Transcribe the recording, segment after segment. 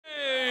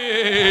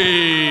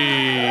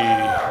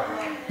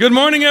Good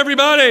morning,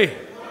 everybody.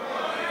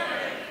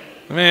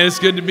 Man, it's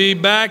good to be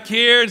back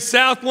here in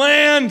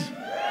Southland.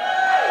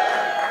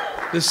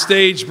 This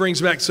stage brings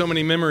back so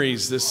many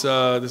memories. This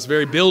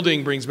very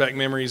building brings back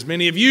memories.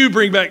 Many of you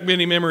bring back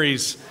many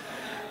memories.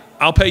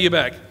 I'll pay you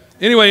back.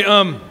 Anyway,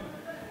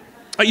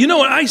 you know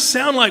what? I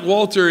sound like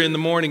Walter in the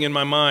morning in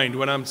my mind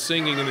when I'm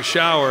singing in the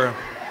shower.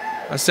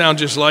 I sound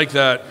just like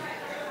that.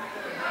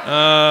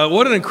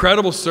 What an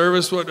incredible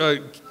service.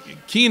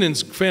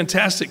 Keenan's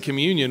fantastic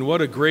communion.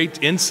 What a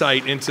great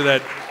insight into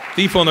that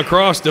thief on the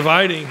cross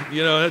dividing.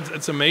 You know,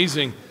 that's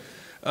amazing.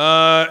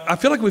 I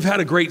feel like we've had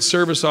a great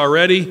service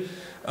already.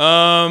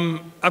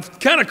 I've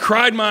kind of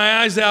cried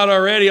my eyes out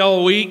already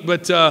all week,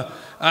 but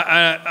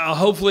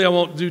hopefully I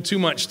won't do too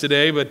much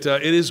today. But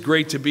it is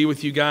great to be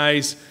with you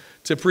guys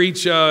to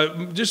preach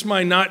just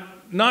my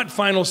not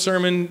final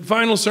sermon,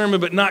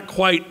 but not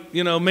quite.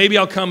 You know, maybe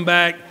I'll come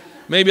back.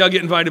 Maybe I'll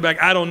get invited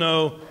back. I don't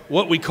know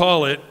what we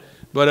call it.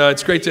 But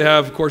it's great to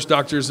have, of course,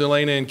 Drs.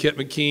 Elena and Kit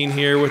McKean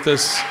here with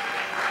us.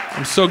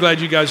 I'm so glad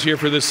you guys are here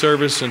for this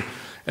service. And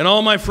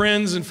all my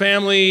friends and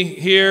family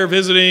here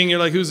visiting, you're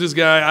like, who's this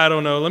guy? I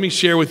don't know. Let me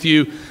share with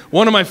you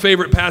one of my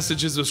favorite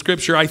passages of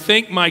Scripture. I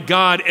thank my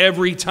God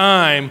every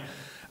time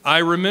I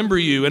remember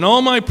you. And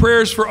all my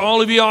prayers for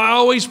all of you, I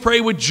always pray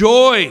with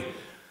joy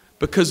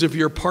because of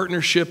your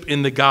partnership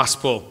in the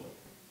gospel.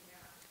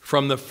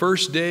 From the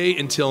first day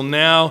until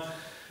now,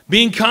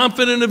 being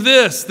confident of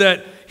this,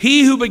 that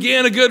He who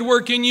began a good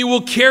work in you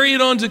will carry it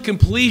on to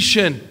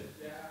completion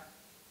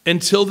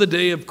until the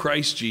day of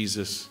Christ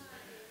Jesus.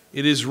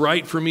 It is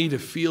right for me to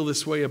feel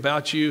this way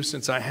about you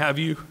since I have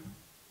you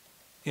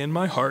in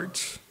my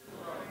heart.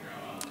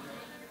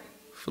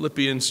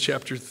 Philippians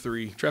chapter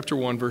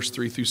 1, verse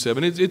 3 through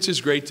 7. It's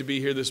just great to be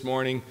here this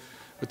morning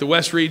with the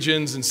West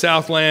Regions and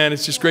Southland.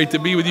 It's just great to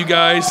be with you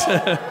guys.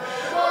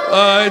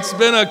 It's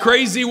been a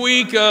crazy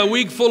week, a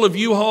week full of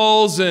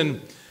U-Hauls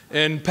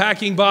and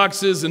packing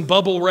boxes and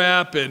bubble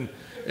wrap and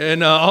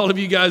all of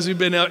you guys who've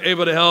been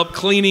able to help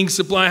cleaning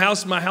supply.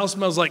 My house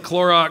smells like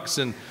Clorox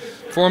and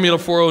Formula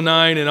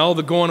 409 and all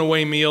the going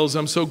away meals.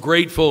 I'm so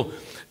grateful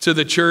to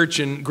the church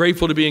and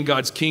grateful to be in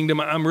God's kingdom.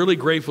 I'm really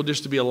grateful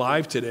just to be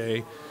alive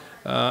today.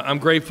 I'm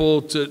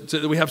grateful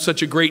that we have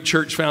such a great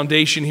church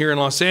foundation here in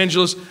Los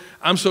Angeles.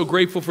 I'm so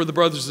grateful for the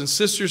brothers and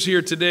sisters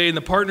here today and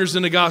the partners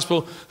in the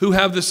gospel who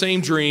have the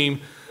same dream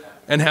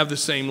and have the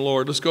same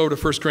Lord. Let's go to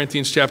 1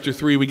 Corinthians chapter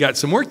 3. We got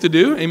some work to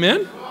do.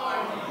 Amen?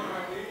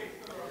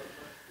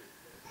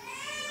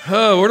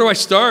 Where do I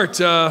start?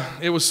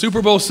 It was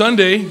Super Bowl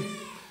Sunday,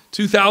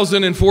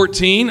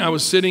 2014. I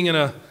was sitting in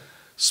a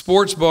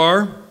sports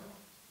bar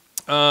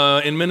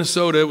in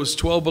Minnesota. It was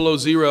 12 below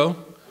zero.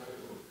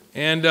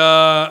 And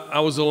I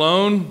was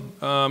alone.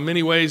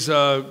 Many ways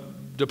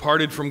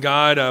departed from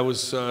God. I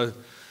was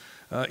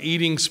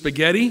eating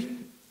spaghetti.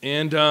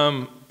 And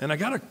I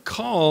got a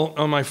call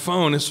on my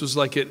phone. This was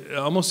like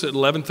almost at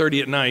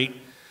 11:30 at night,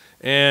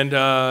 and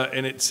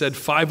it said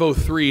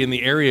 503 in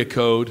the area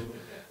code.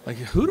 Like,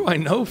 who do I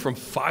know from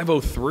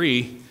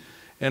 503?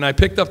 And I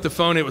picked up the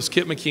phone. It was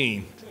Kit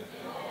McKean.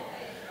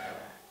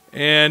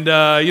 And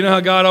you know how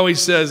God always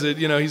says it.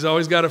 You know, He's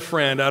always got a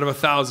friend out of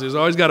 1,000. He's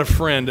always got a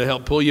friend to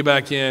help pull you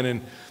back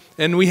in.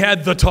 And we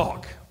had the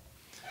talk.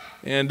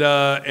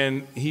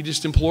 And he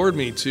just implored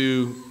me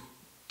to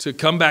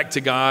come back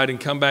to God and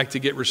come back to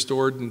get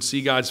restored and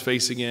see God's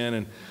face again.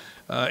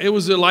 And it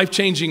was a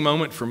life-changing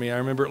moment for me. I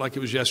remember it like it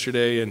was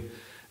yesterday. And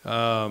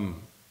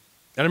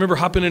I remember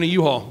hopping in a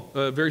U-Haul,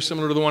 very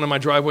similar to the one in my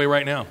driveway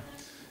right now,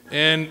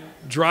 and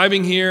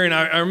driving here. And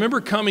I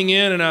remember coming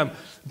in, and I'm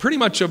pretty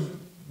much a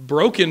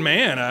broken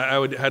man.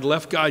 I had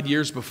left God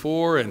years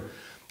before, and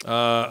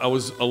I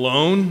was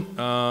alone.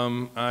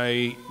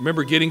 I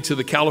remember getting to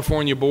the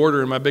California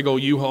border in my big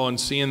old U-Haul and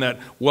seeing that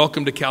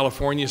Welcome to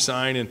California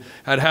sign, and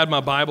I'd had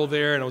my Bible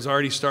there, and I was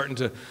already starting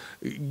to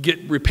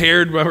get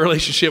repaired my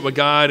relationship with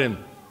God.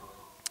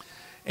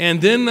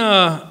 And then,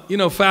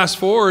 fast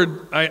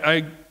forward,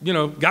 I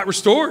got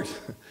restored.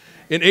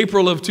 In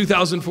April of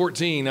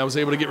 2014, I was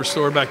able to get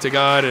restored back to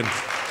God, and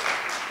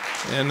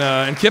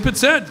Kip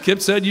said,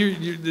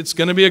 it's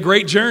going to be a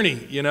great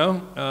journey, you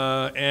know,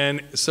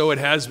 and so it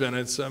has been.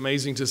 It's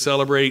amazing to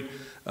celebrate.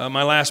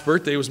 My last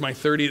birthday was my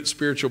 30th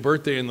spiritual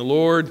birthday in the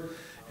Lord,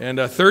 and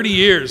 30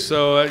 years,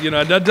 so,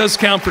 that does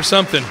count for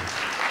something.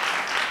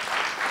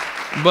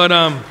 But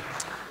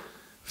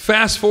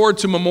fast forward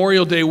to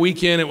Memorial Day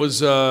weekend. It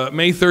was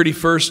May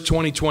 31st,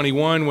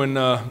 2021, when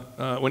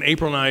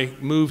April and I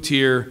moved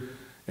here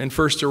and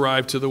first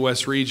arrived to the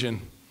West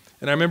Region.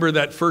 And I remember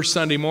that first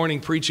Sunday morning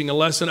preaching a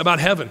lesson about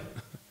heaven.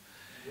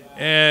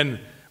 And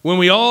when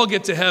we all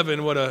get to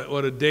heaven, what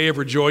a day of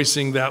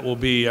rejoicing that will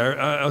be.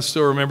 I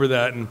still remember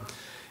that.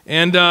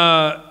 And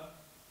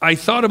I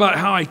thought about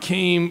how I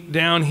came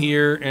down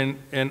here,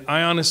 and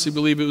I honestly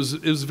believe it was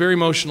a very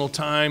emotional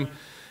time.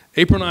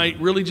 April and I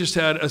really just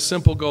had a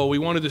simple goal. We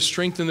wanted to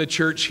strengthen the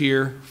church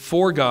here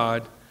for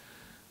God,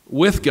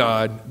 with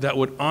God, that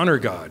would honor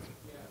God.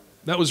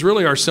 That was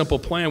really our simple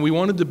plan. We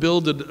wanted to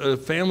build a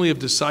family of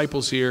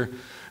disciples here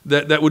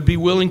that would be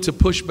willing to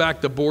push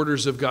back the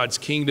borders of God's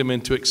kingdom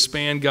and to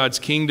expand God's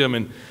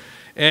kingdom.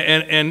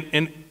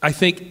 And I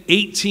think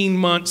 18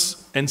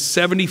 months and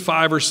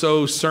 75 or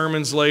so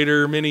sermons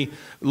later, many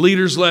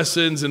leaders'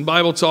 lessons and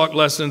Bible talk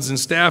lessons and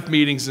staff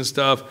meetings and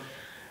stuff,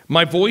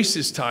 my voice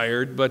is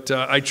tired, but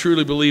I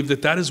truly believe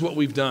that is what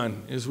we've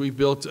done, is we've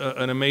built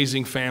an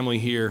amazing family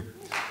here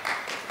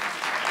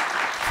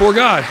for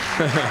God.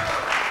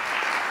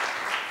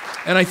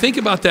 And I think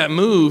about that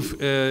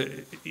move,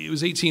 it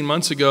was 18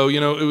 months ago,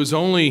 it was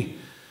only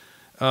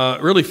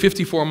really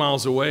 54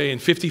 miles away in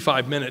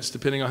 55 minutes,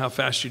 depending on how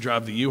fast you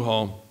drive the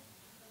U-Haul.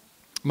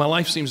 My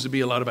life seems to be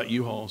a lot about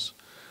U-Hauls.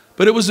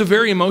 But it was a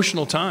very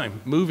emotional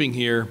time moving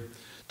here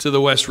to the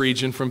West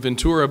region from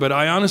Ventura. But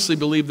I honestly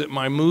believe that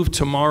my move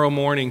tomorrow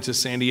morning to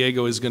San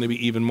Diego is going to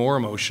be even more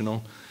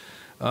emotional.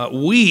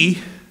 We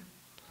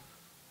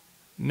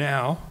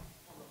now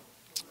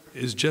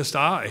is just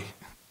I.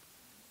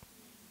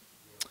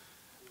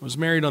 I was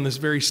married on this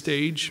very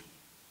stage,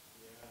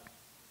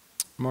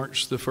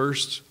 March the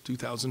 1st,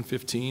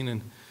 2015.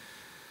 And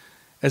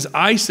as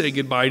I say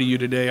goodbye to you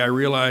today, I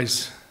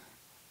realize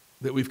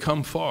that we've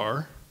come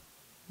far,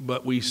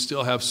 but we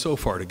still have so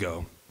far to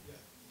go.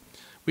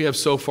 We have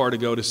so far to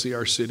go to see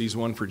our cities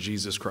won for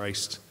Jesus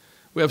Christ.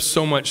 We have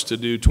so much to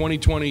do.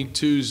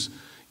 2022's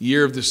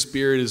year of the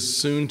Spirit is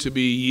soon to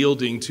be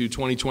yielding to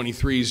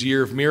 2023's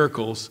year of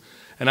miracles.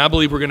 And I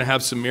believe we're going to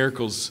have some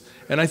miracles.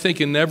 And I think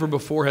never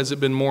before has it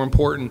been more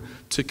important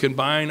to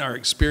combine our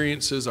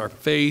experiences, our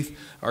faith,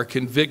 our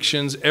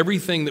convictions,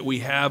 everything that we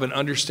have, and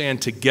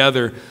understand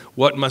together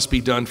what must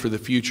be done for the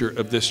future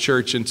of this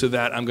church. And to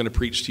that, I'm going to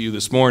preach to you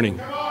this morning.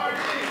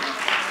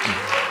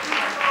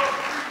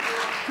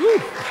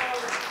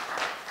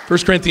 1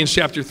 Corinthians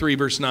chapter 3,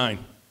 verse 9.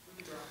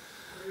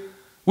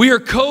 We are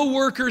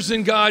co-workers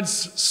in God's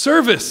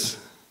service.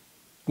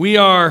 We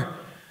are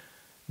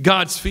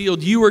God's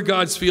field. You are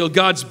God's field,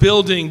 God's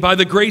building. By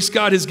the grace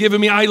God has given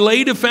me, I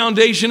laid a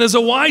foundation as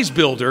a wise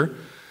builder,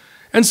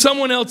 and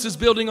someone else is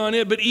building on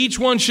it, but each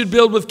one should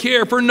build with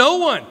care, for no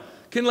one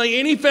can lay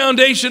any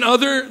foundation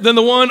other than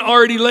the one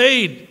already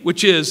laid,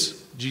 which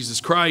is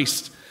Jesus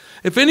Christ.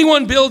 If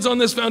anyone builds on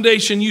this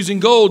foundation using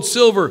gold,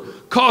 silver,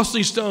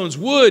 costly stones,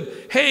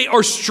 wood, hay,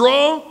 or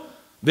straw,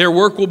 their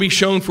work will be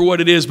shown for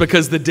what it is,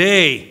 because the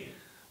day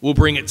will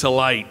bring it to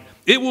light.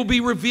 It will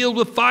be revealed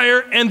with fire,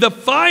 and the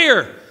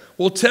fire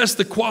will test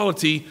the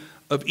quality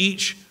of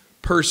each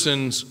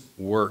person's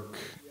work.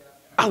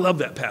 I love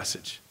that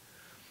passage.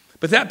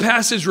 But that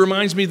passage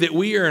reminds me that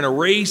we are in a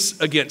race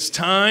against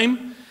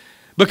time,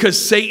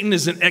 because Satan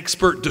is an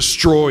expert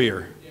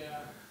destroyer.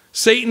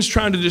 Satan's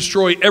trying to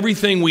destroy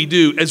everything we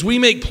do. As we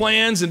make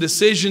plans and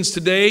decisions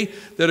today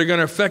that are going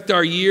to affect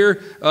our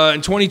year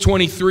in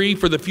 2023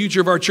 for the future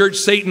of our church,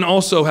 Satan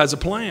also has a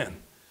plan.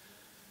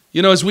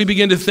 As we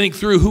begin to think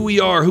through who we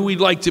are, who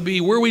we'd like to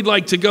be, where we'd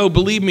like to go,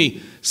 believe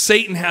me,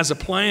 Satan has a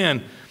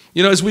plan.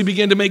 As we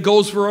begin to make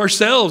goals for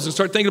ourselves and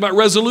start thinking about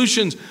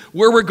resolutions,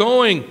 where we're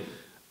going,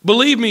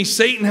 believe me,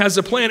 Satan has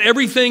a plan.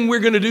 Everything we're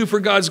going to do for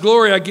God's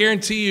glory, I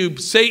guarantee you,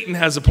 Satan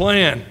has a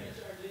plan.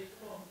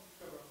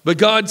 But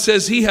God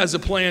says he has a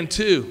plan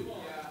too.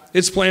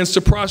 It's plans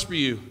to prosper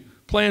you,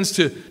 plans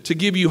to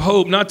give you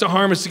hope, not to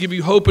harm us, to give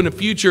you hope in the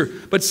future.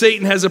 But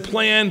Satan has a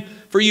plan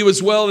for you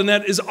as well, and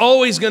that is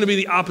always going to be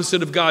the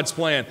opposite of God's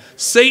plan.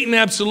 Satan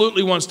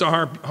absolutely wants to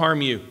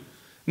harm you.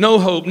 No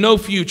hope, no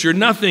future,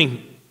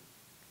 nothing.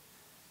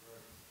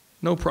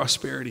 No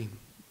prosperity.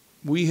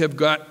 We have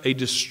got a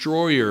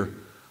destroyer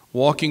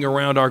walking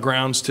around our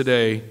grounds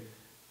today,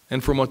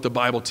 and from what the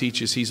Bible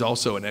teaches, he's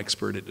also an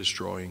expert at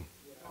destroying.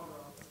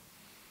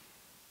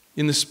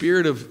 In the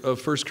spirit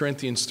of 1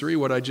 Corinthians 3,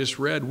 what I just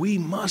read, we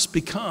must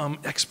become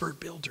expert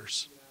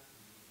builders.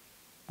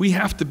 We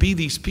have to be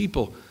these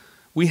people.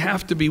 We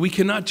have to be. We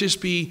cannot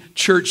just be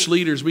church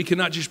leaders. We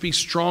cannot just be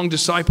strong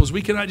disciples.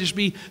 We cannot just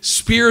be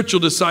spiritual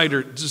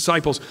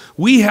disciples.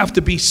 We have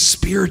to be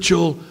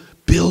spiritual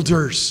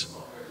builders.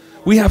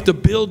 We have to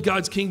build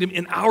God's kingdom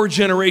in our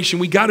generation.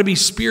 We got to be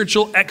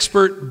spiritual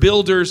expert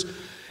builders,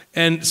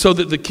 and so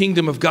that the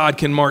kingdom of God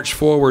can march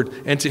forward,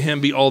 and to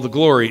him be all the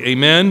glory.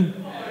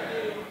 Amen?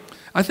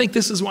 I think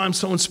this is why I'm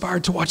so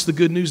inspired to watch the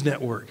Good News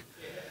Network.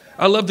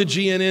 I love the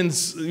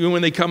GNNs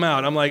when they come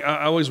out. I'm like,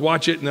 I always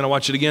watch it, and then I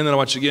watch it again, then I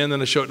watch it again,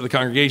 then I show it to the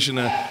congregation,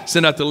 and I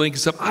send out the link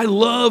and stuff. I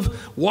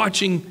love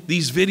watching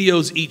these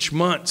videos each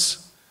month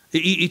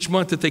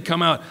that they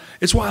come out.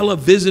 It's why I love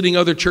visiting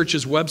other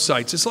churches'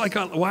 websites. It's like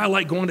why I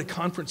like going to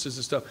conferences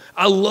and stuff.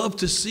 I love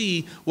to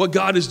see what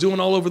God is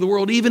doing all over the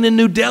world. Even in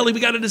New Delhi, we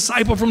got a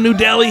disciple from New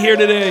Delhi here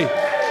today.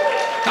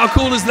 How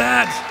cool is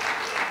that?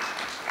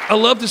 I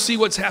love to see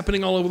what's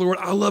happening all over the world.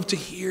 I love to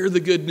hear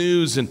the good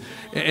news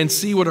and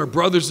see what our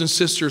brothers and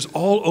sisters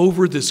all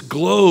over this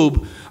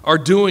globe are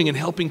doing and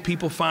helping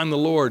people find the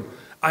Lord.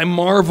 I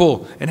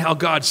marvel at how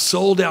God's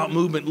sold-out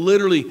movement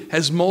literally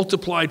has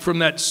multiplied from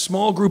that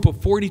small group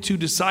of 42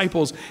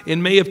 disciples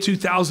in May of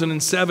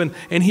 2007.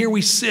 And here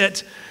we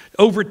sit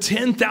Over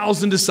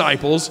 10,000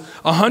 disciples,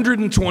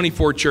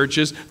 124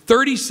 churches,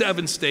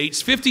 37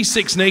 states,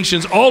 56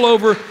 nations, all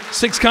over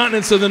 6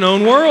 continents of the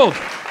known world.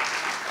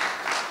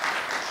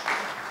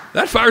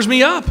 That fires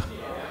me up.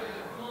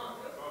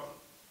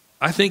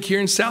 I think here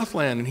in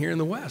Southland and here in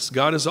the West,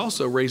 God has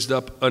also raised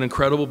up an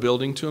incredible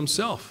building to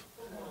himself.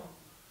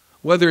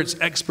 Whether it's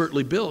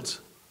expertly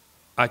built,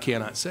 I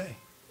cannot say.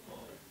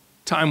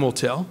 Time will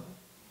tell.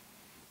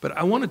 But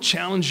I want to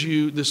challenge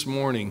you this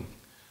morning,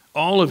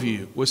 all of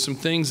you, with some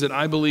things that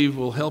I believe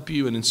will help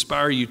you and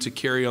inspire you to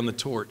carry on the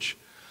torch.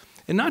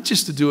 And not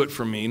just to do it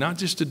for me, not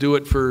just to do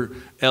it for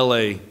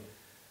LA.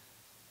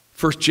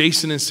 First,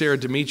 Jason and Sarah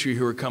Dimitri,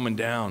 who are coming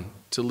down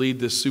to lead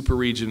this super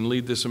region,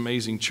 lead this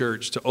amazing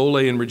church. To Ole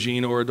and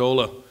Regina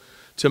Oradola.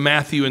 To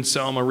Matthew and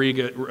Selma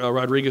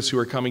Rodriguez, who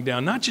are coming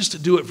down. Not just to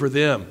do it for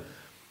them,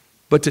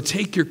 but to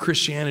take your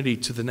Christianity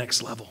to the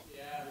next level.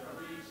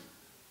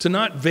 To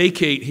not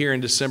vacate here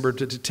in December,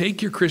 to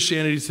take your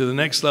Christianity to the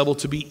next level,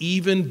 to be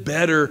even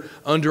better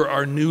under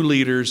our new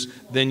leaders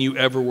than you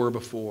ever were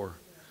before.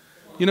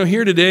 You know,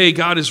 here today,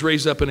 God has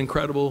raised up an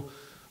incredible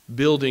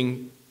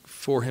building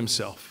for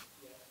himself.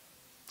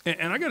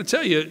 And I got to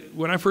tell you,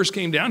 when I first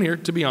came down here,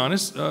 to be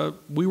honest,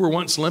 we were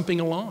once limping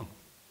along.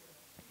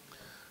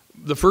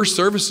 The first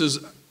services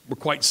were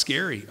quite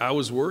scary. I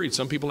was worried.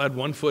 Some people had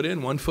 1 foot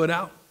in, 1 foot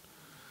out.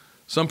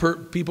 Some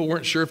people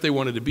weren't sure if they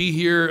wanted to be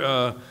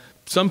here.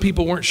 Some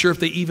people weren't sure if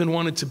they even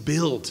wanted to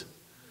build.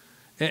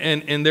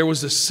 And there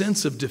was a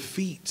sense of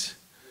defeat.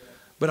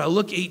 But I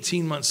look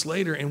 18 months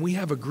later, and we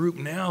have a group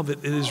now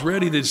that is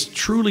ready, that's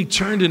truly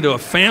turned into a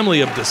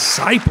family of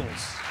disciples.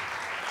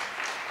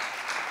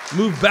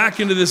 Move back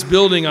into this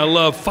building. I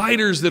love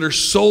fighters that are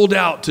sold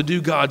out to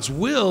do God's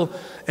will.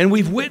 And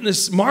we've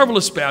witnessed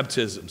marvelous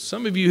baptisms.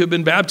 Some of you have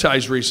been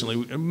baptized recently.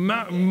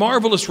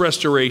 Marvelous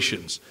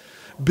restorations.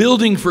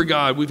 Building for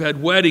God. We've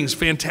had weddings,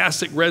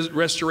 fantastic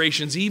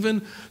restorations,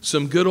 even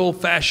some good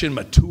old-fashioned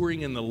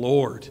maturing in the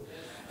Lord.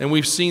 And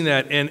we've seen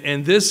that.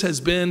 And this has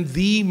been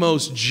the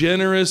most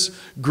generous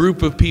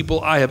group of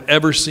people I have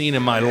ever seen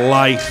in my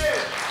life.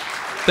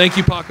 Thank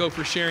you, Paco,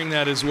 for sharing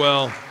that as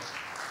well.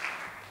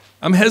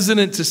 I'm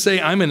hesitant to say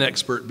I'm an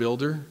expert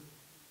builder.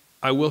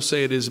 I will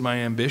say it is my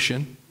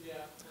ambition.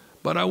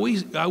 But I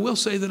will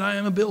say that I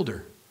am a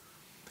builder.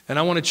 And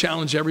I want to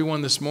challenge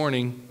everyone this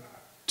morning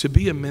to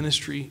be a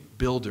ministry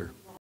builder.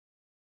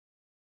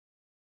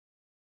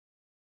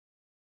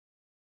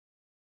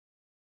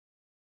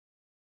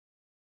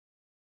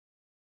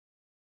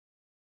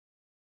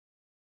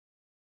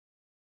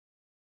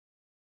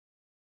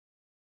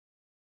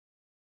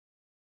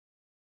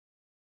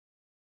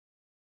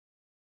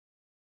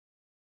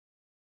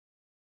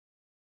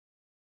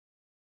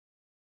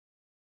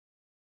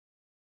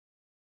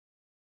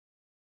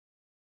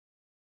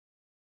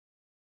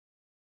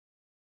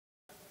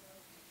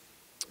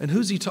 And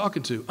who's he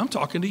talking to? I'm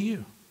talking to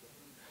you.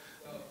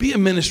 Be a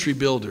ministry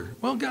builder.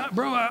 Well, God,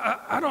 bro,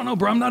 I don't know,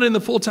 bro. I'm not in the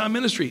full-time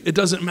ministry. It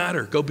doesn't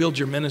matter. Go build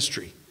your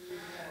ministry.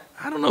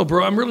 I don't know,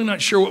 bro. I'm really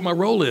not sure what my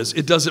role is.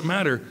 It doesn't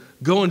matter.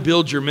 Go and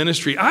build your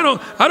ministry. I don't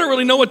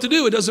really know what to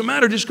do. It doesn't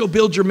matter. Just go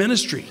build your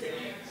ministry.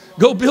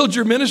 Go build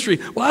your ministry.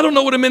 Well, I don't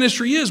know what a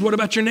ministry is. What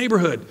about your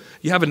neighborhood?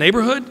 You have a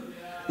neighborhood?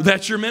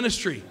 That's your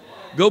ministry.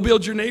 Go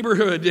build your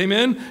neighborhood.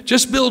 Amen.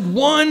 Just build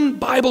one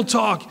Bible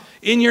talk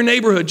in your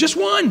neighborhood. Just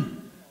one.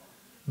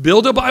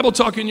 Build a Bible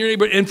talk in your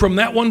neighborhood, and from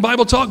that one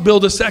Bible talk,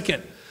 build a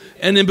second,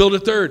 and then build a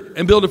third,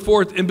 and build a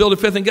fourth, and build a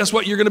fifth, and guess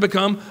what? You're going to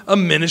become a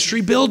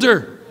ministry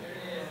builder,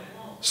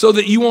 so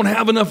that you won't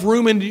have enough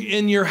room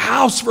in your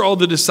house for all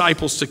the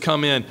disciples to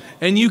come in,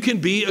 and you can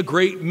be a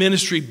great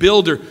ministry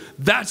builder.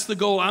 That's the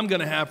goal I'm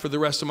going to have for the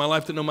rest of my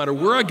life, that no matter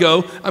where I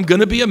go, I'm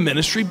going to be a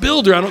ministry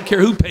builder. I don't care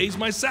who pays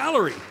my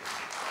salary.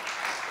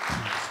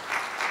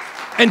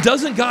 And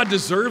doesn't God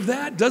deserve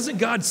that? Doesn't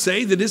God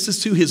say that this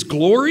is to his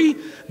glory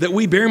that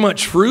we bear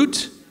much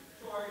fruit?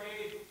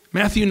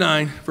 Matthew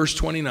 9, verse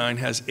 29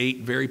 has 8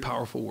 very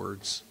powerful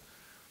words.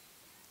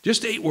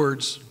 Just 8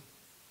 words.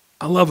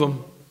 I love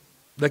them.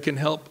 That can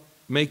help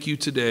make you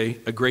today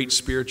a great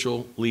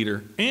spiritual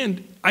leader.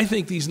 And I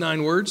think these 8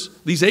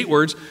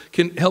 words,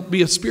 can help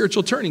be a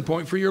spiritual turning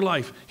point for your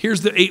life.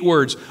 Here's the 8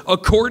 words.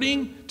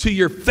 According to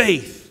your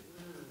faith,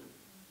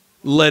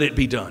 let it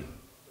be done.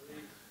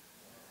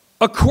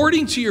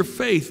 According to your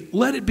faith,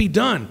 let it be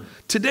done.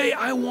 Today,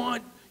 I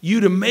want you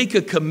to make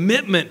a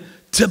commitment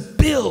to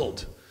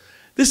build.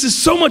 This is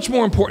so much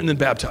more important than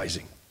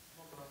baptizing.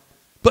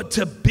 But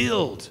to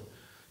build.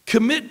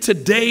 Commit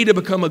today to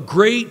become a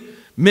great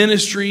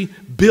ministry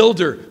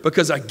builder,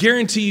 because I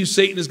guarantee you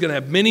Satan is going to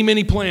have many,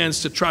 many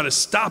plans to try to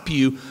stop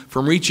you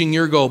from reaching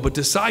your goal. But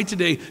decide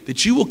today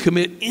that you will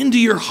commit into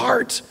your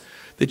heart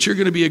that you're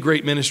going to be a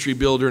great ministry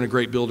builder and a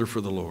great builder for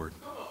the Lord.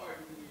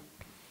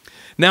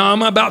 Now,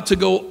 I'm about to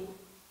go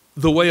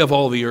the way of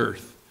all the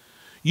earth.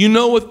 You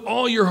know with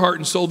all your heart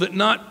and soul that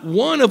not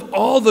one of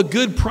all the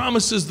good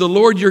promises the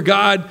Lord your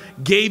God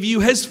gave you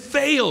has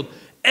failed.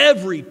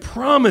 Every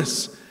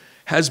promise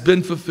has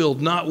been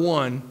fulfilled. Not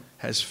one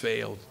has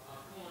failed.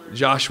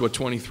 Joshua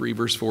 23,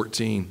 verse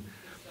 14.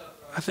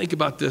 I think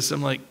about this.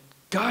 I'm like,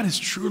 God has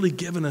truly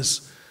given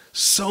us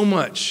so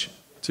much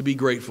to be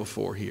grateful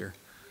for here.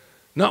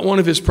 Not one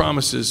of his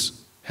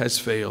promises has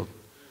failed.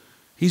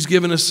 He's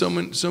given us so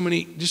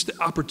many, just the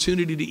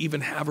opportunity to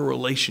even have a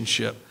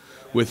relationship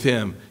with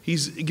him.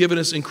 He's given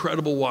us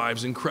incredible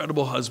wives,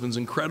 incredible husbands,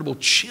 incredible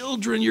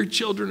children. Your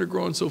children are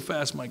growing so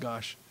fast, my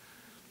gosh.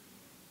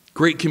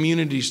 Great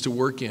communities to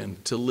work in,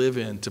 to live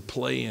in, to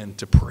play in,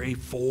 to pray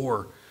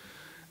for.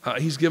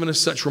 He's given us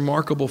such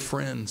remarkable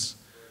friends.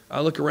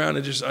 I look around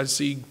and I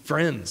see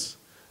friends.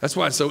 That's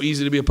why it's so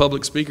easy to be a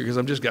public speaker, because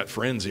I've just got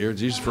friends here.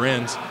 It's just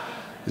friends.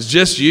 It's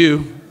just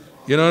you.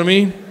 You know what I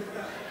mean?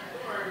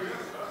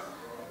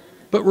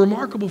 But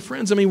remarkable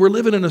friends. I mean, we're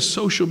living in a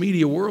social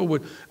media world where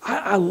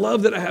I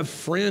love that I have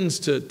friends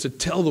to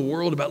tell the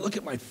world about. Look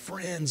at my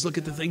friends. Look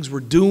at the things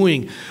we're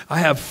doing. I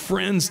have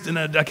friends, and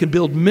I can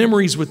build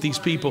memories with these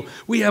people.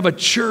 We have a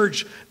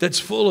church that's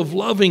full of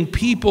loving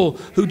people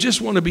who just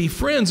want to be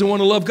friends and want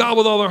to love God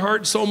with all their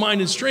heart, soul,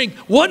 mind, and strength.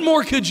 What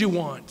more could you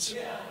want?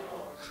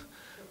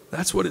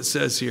 That's what it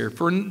says here.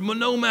 For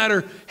no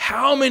matter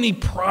how many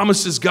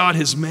promises God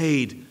has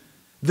made,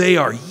 they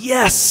are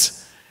yes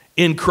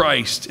in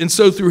Christ. And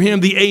so through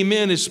him, the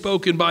amen is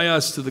spoken by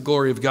us to the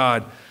glory of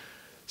God.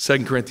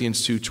 2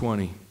 Corinthians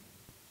 2:20.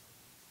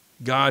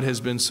 God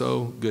has been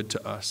so good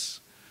to us.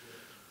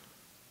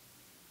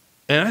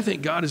 And I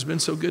think God has been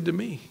so good to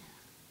me.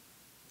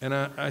 And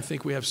I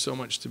think we have so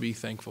much to be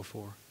thankful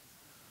for.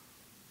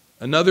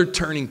 Another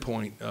turning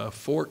point, a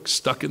fork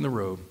stuck in the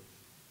road.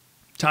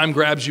 Time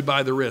grabs you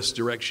by the wrist,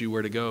 directs you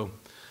where to go.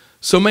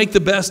 So make the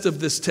best of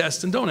this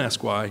test, and don't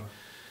ask why.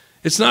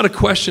 It's not a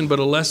question, but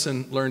a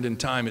lesson learned in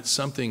time. It's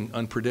something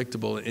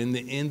unpredictable. In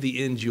the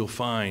end, you'll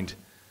find,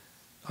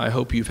 I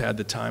hope you've had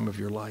the time of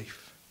your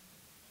life.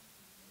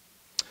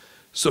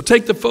 So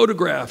take the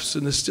photographs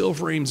and the still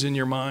frames in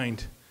your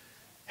mind.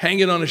 Hang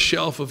it on a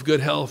shelf of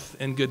good health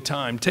and good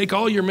time. Take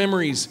all your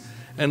memories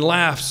and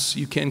laughs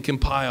you can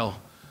compile.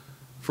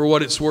 For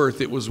what it's worth,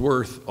 it was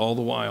worth all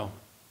the while.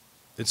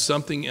 It's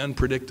something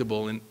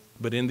unpredictable,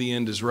 but in the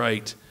end is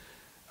right.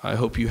 I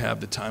hope you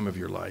have the time of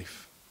your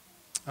life.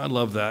 I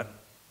love that,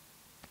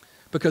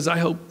 because I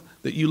hope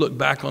that you look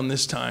back on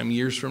this time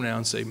years from now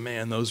and say,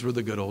 man, those were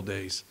the good old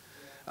days.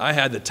 I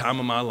had the time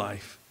of my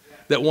life.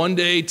 That one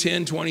day,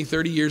 10, 20,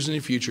 30 years in the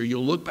future,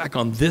 you'll look back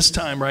on this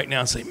time right now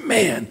and say,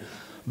 man,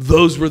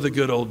 those were the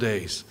good old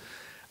days.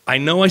 I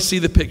know I see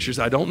the pictures.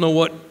 I don't know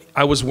what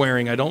I was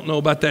wearing. I don't know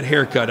about that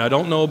haircut. I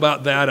don't know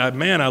about that.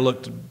 I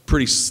looked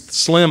pretty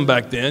slim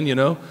back then, you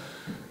know.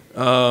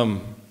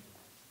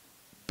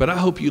 But I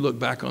hope you look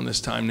back on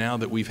this time now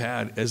that we've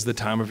had as the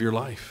time of your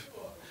life.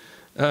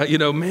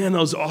 Man,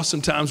 those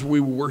awesome times where we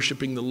were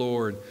worshiping the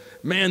Lord.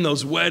 Man,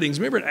 those weddings.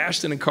 Remember at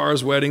Ashton and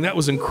Carr's wedding? That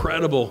was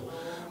incredible.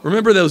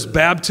 Remember those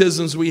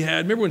baptisms we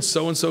had? Remember when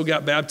so-and-so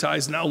got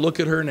baptized? Now look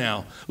at her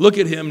now. Look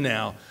at him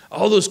now.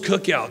 All those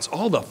cookouts,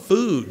 all the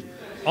food,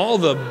 all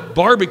the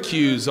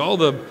barbecues, all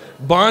the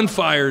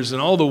bonfires,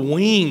 and all the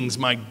wings.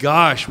 My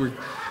gosh, we're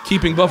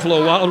keeping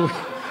Buffalo Wild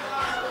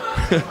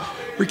Wings.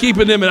 We're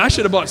keeping them, and I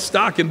should have bought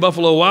stock in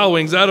Buffalo Wild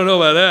Wings. I don't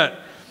know about that.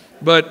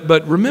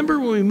 But remember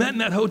when we met in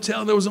that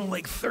hotel, there was only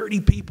like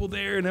 30 people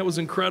there, and that was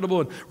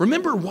incredible. And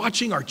remember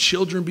watching our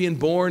children being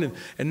born,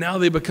 and now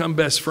they become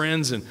best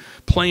friends and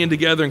playing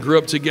together and grew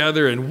up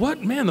together. And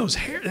what, man, that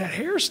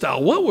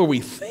hairstyle, what were we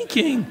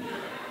thinking?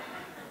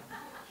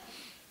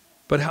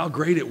 But how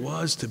great it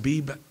was to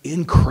be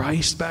in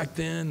Christ back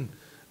then.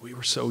 We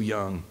were so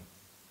young,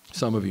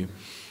 some of you.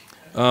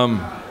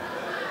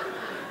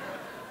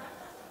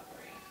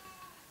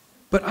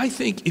 But I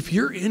think if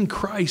you're in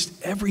Christ,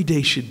 every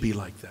day should be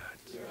like that.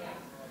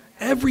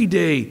 Every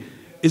day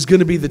is going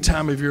to be the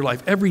time of your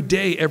life. Every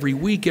day, every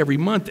week, every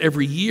month,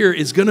 every year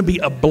is going to be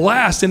a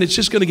blast, and it's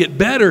just going to get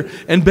better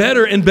and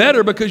better and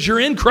better because you're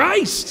in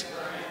Christ.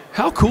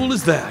 How cool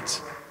is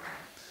that?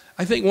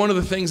 I think one of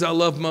the things I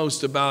love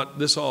most about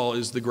this all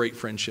is the great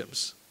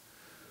friendships.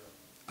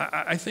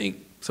 I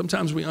think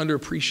sometimes we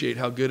underappreciate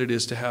how good it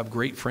is to have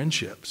great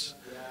friendships.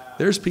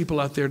 There's people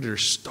out there that are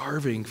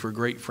starving for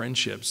great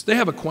friendships. They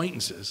have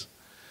acquaintances.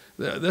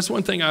 That's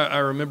one thing I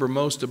remember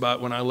most about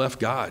when I left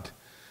God,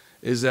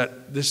 is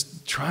that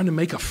this trying to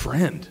make a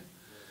friend.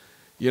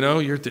 You know,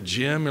 you're at the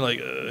gym, you're like,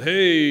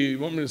 hey, you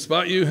want me to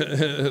spot you?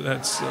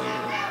 That's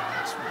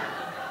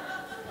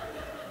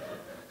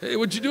hey,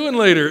 what you doing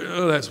later?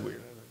 Oh, that's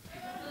weird.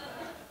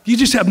 You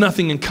just have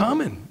nothing in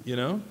common, you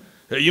know.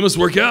 Hey, you must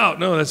work out.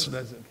 No, that's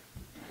it.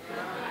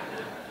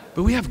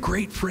 But we have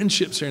great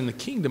friendships here in the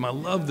kingdom. I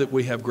love that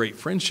we have great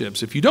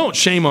friendships. If you don't,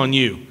 shame on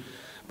you.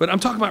 But I'm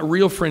talking about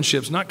real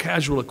friendships, not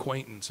casual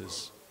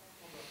acquaintances.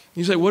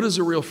 You say, what is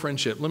a real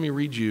friendship? Let me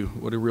read you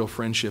what a real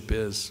friendship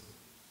is.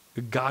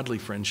 A godly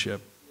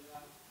friendship.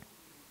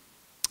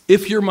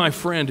 If you're my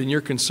friend and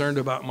you're concerned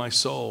about my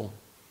soul,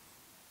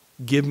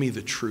 give me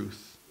the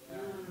truth.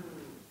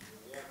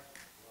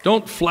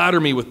 Don't flatter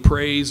me with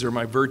praise or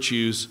my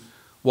virtues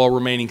while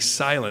remaining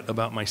silent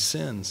about my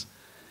sins.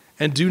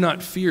 And do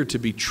not fear to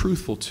be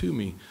truthful to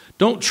me.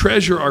 Don't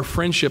treasure our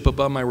friendship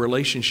above my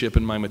relationship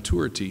and my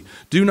maturity.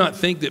 Do not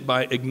think that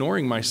by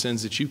ignoring my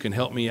sins that you can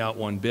help me out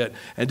one bit.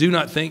 And do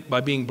not think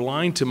by being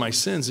blind to my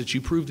sins that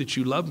you prove that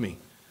you love me.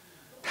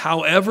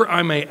 However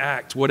I may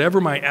act, whatever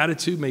my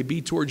attitude may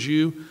be towards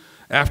you,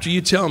 after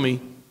you tell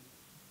me,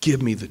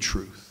 give me the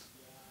truth.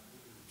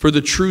 For the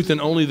truth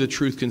and only the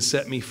truth can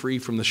set me free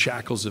from the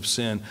shackles of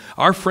sin.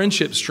 Our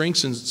friendship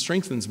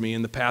strengthens me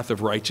in the path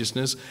of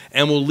righteousness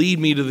and will lead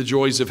me to the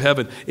joys of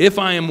heaven. If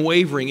I am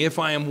wavering, if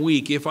I am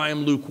weak, if I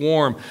am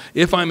lukewarm,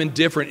 if I'm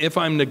indifferent, if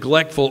I'm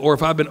neglectful, or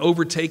if I've been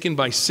overtaken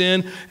by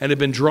sin and have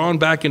been drawn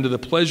back into the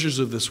pleasures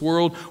of this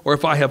world, or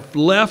if I have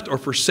left or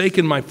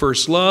forsaken my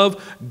first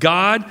love,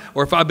 God,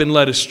 or if I've been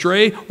led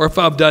astray, or if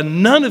I've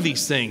done none of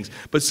these things,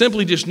 but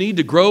simply just need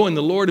to grow in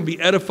the Lord and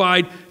be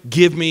edified,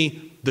 give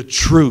me the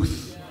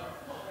truth.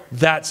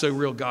 That's a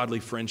real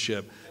godly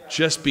friendship.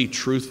 Just be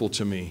truthful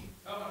to me.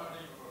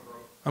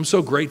 I'm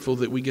so grateful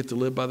that we get to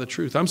live by the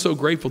truth. I'm so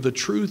grateful. The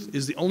truth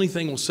is the only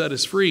thing that will set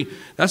us free.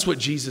 That's what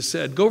Jesus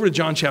said. Go over to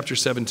John chapter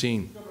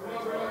 17.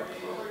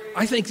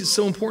 I think it's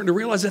so important to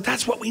realize that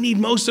that's what we need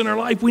most in our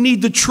life. We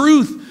need the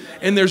truth.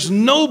 And there's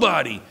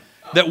nobody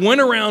that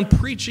went around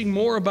preaching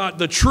more about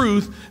the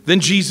truth than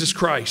Jesus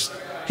Christ.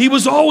 He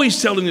was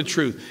always telling the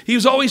truth. He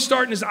was always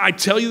starting as, I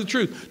tell you the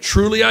truth.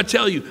 Truly I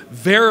tell you.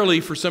 Verily,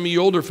 for some of you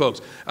older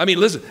folks. I mean,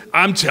 listen,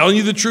 I'm telling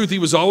you the truth. He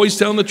was always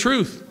telling the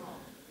truth.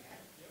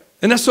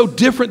 And that's so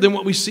different than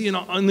what we see in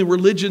the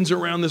religions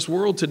around this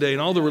world today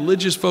and all the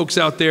religious folks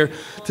out there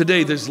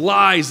today. There's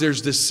lies,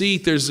 there's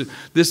deceit, there's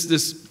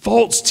this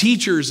false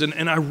teachers.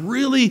 And I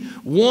really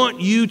want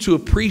you to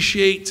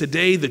appreciate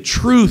today the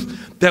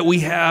truth that we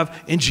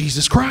have in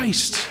Jesus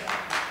Christ.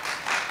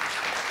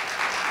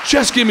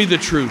 Just give me the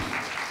truth.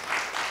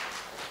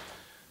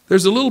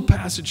 There's a little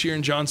passage here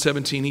in John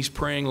 17. He's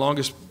praying,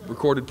 longest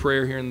recorded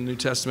prayer here in the New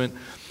Testament.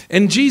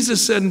 And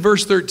Jesus said in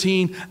verse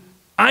 13,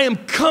 I am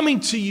coming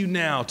to you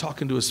now,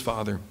 talking to his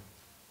Father.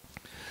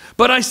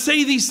 But I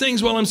say these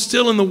things while I'm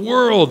still in the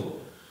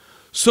world,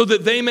 so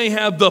that they may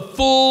have the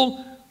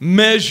full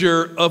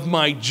measure of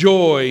my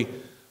joy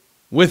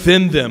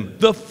within them.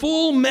 The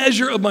full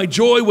measure of my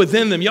joy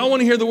within them. Y'all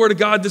want to hear the word of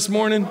God this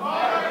morning?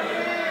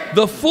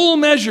 The full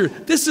measure.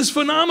 This is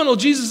phenomenal.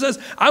 Jesus says,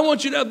 I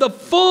want you to have the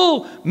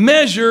full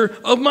measure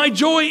of my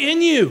joy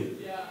in you.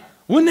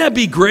 Wouldn't that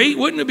be great?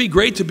 Wouldn't it be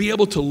great to be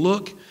able to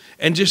look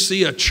and just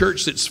see a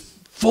church that's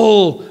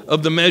full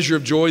of the measure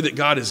of joy that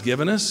God has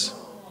given us?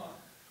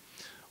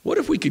 What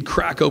if we could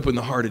crack open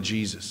the heart of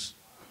Jesus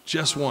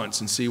just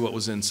once and see what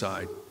was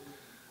inside?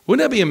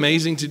 Wouldn't that be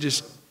amazing to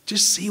just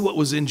see what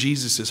was in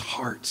Jesus'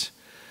 heart?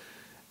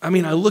 I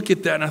mean, I look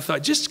at that and I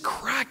thought, just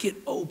crack it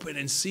open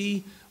and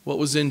see what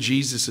was in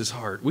Jesus'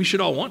 heart. We should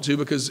all want to,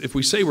 because if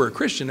we say we're a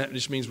Christian, that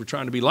just means we're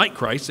trying to be like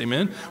Christ,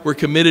 amen? We're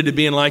committed to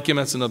being like him.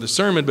 That's another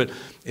sermon. But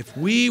if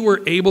we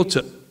were able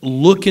to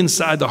look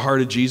inside the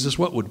heart of Jesus,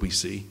 what would we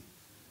see?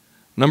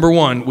 Number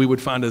one, we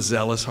would find a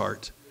zealous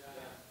heart.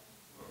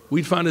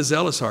 We'd find a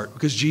zealous heart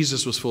because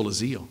Jesus was full of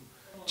zeal.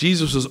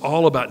 Jesus was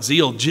all about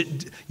zeal.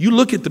 You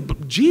look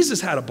at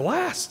Jesus had a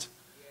blast.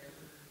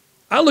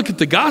 I look at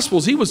the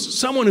Gospels. He was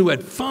someone who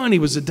had fun. He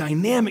was a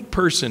dynamic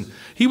person.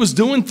 He was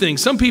doing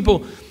things. Some people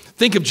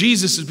think of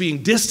Jesus as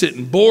being distant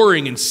and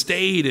boring and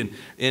staid,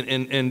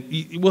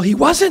 and well, he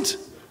wasn't.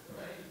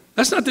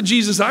 That's not the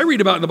Jesus I read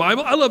about in the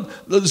Bible. I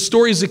love the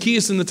story of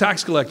Zacchaeus and the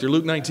tax collector,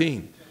 Luke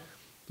 19.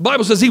 The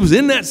Bible says he was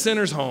in that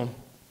sinner's home,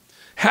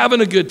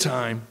 having a good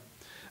time.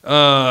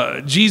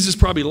 Jesus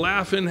probably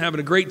laughing, having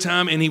a great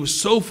time, and he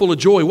was so full of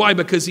joy. Why?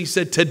 Because he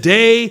said,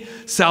 today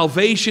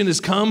salvation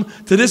has come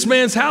to this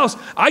man's house.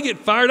 I get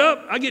fired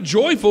up. I get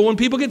joyful when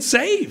people get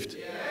saved.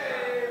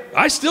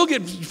 I still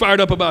get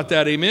fired up about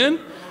that, amen?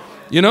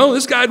 You know,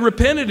 this guy had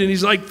repented, and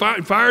he's like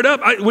fired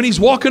up. When he's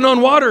walking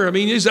on water, I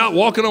mean, he's out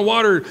walking on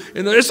water,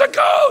 and it's a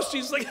ghost.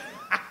 He's like,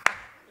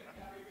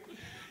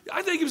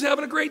 I think he was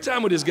having a great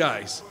time with his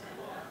guys.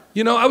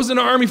 You know, I was in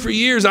the Army for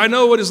years. I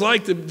know what it's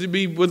like to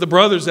be with the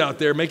brothers out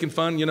there making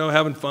fun, you know,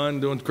 having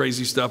fun, doing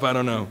crazy stuff. I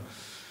don't know.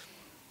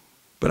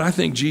 But I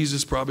think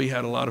Jesus probably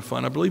had a lot of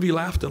fun. I believe he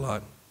laughed a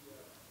lot.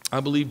 I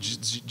believe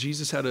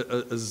Jesus had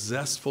a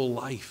zestful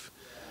life.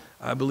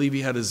 I believe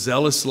he had a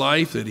zealous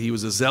life, that he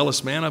was a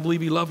zealous man. I believe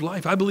he loved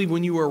life. I believe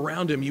when you were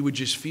around him, you would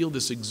just feel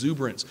this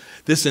exuberance,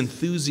 this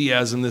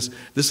enthusiasm,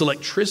 this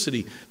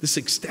electricity, this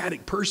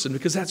ecstatic person,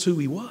 because that's who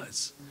he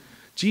was.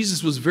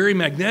 Jesus was very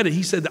magnetic.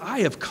 He said,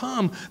 I have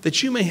come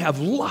that you may have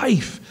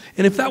life.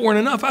 And if that weren't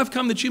enough, I've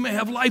come that you may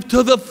have life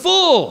to the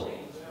full.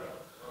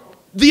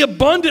 The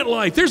abundant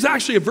life. There's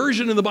actually a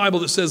version in the Bible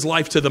that says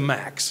life to the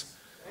max.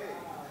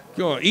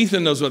 Go on,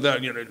 Ethan knows what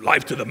that,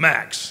 life to the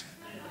max.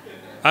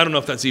 I don't know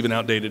if that's even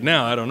outdated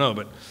now. I don't know.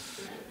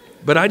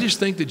 But I just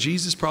think that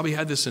Jesus probably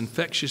had this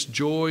infectious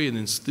joy and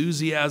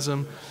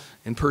enthusiasm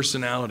and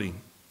personality.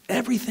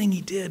 Everything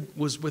he did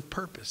was with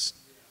purpose.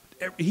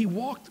 He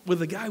walked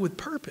with a guy with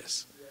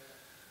purpose.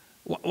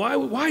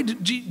 Why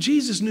did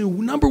Jesus knew,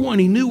 number one,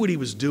 he knew what he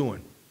was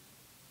doing.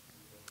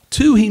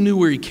 Two, he knew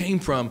where he came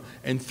from.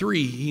 And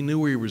three, he knew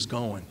where he was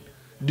going.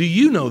 Do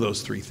you know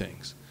those three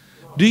things?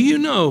 Do you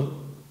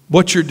know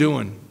what you're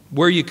doing,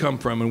 where you come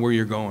from, and where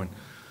you're going.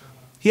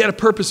 He had a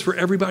purpose for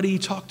everybody he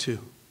talked to.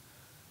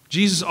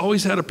 Jesus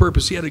always had a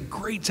purpose. He had a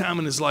great time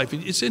in his life.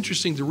 It's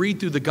interesting to read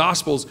through the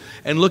Gospels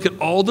and look at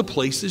all the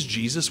places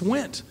Jesus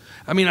went.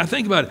 I mean, I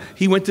think about it.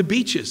 He went to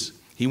beaches.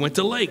 He went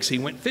to lakes. He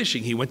went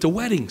fishing. He went to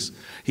weddings.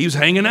 He was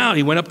hanging out.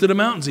 He went up to the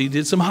mountains. He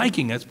did some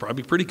hiking. That's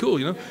probably pretty cool,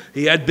 you know.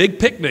 He had big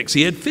picnics.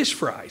 He had fish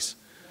fries.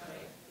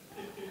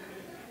 I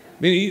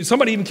mean,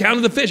 somebody even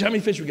counted the fish. How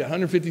many fish we got?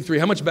 153.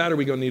 How much batter are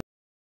we going to need?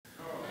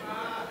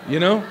 You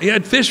know, he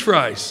had fish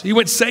fries. He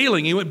went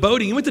sailing. He went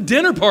boating. He went to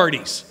dinner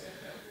parties.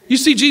 You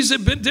see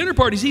Jesus at dinner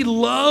parties. He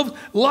loved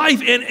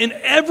life, and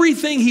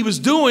everything he was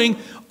doing,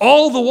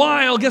 all the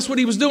while, guess what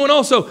he was doing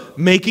also?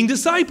 Making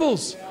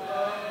disciples.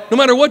 No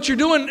matter what you're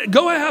doing,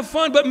 go have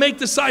fun, but make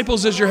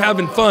disciples as you're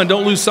having fun.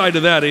 Don't lose sight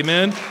of that,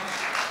 amen?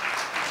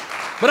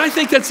 But I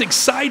think that's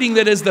exciting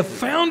that as the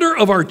founder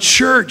of our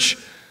church,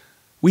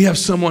 we have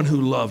someone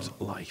who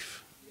loved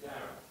life.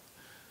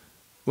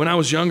 When I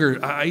was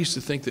younger, I used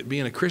to think that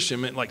being a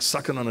Christian meant like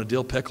sucking on a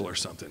dill pickle or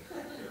something.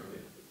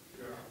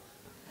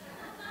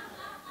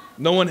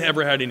 No one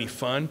ever had any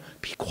fun.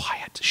 Be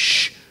quiet.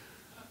 Shh.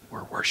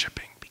 We're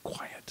worshiping. Be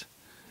quiet.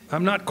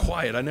 I'm not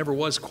quiet. I never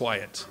was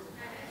quiet.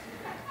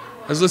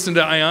 I was listening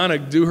to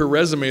Ayanna do her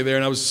resume there,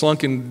 and I was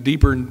slunking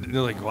deeper, and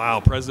like, wow,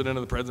 president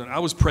of the president. I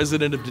was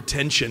president of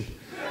detention.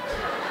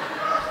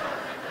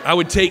 I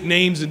would take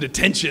names in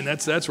detention.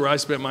 That's where I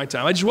spent my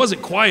time. I just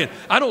wasn't quiet.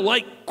 I don't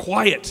like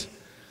quiet.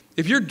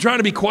 If you're trying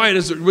to be quiet,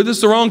 this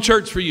is the wrong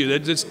church for you.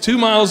 It's 2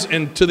 miles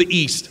and to the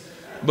east.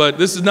 But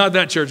this is not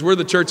that church. We're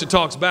the church that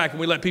talks back, and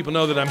we let people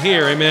know that I'm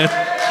here. Amen.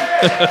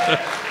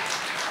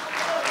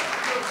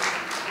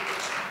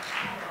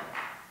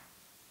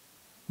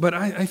 But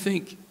I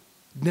think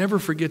never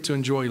forget to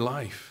enjoy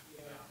life.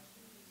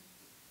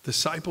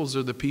 Disciples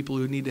are the people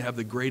who need to have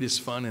the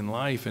greatest fun in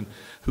life and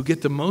who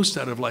get the most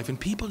out of life. And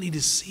people need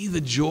to see the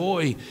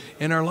joy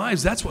in our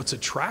lives. That's what's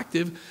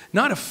attractive.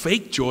 Not a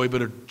fake joy,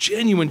 but a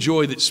genuine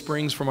joy that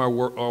springs from our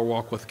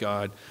walk with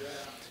God.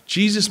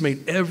 Jesus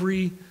made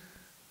every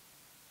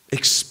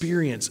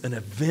experience an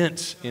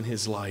event in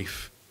his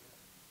life.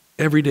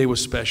 Every day was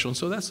special. And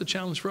so that's the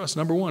challenge for us.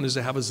 Number one is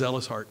to have a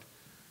zealous heart,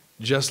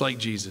 just like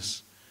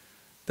Jesus.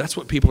 That's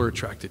what people are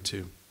attracted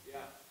to.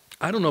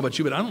 I don't know about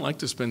you, but I don't like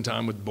to spend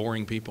time with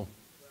boring people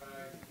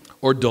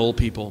or dull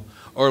people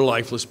or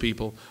lifeless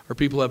people or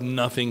people who have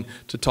nothing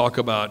to talk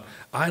about.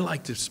 I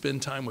like to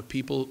spend time with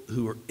people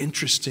who are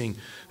interesting,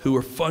 who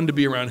are fun to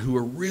be around, who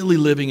are really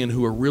living and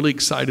who are really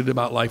excited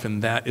about life,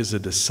 and that is a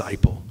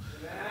disciple.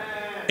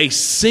 A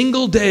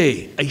single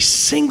day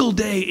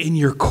in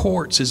your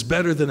courts is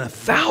better than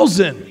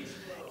 1,000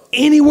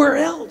 anywhere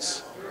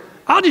else.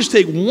 I'll just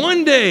take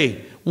one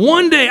day.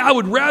 One day I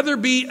would rather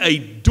be a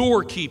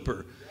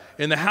doorkeeper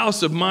in the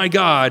house of my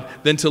God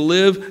than to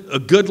live a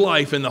good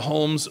life in the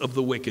homes of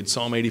the wicked.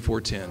 Psalm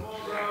 84:10.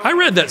 I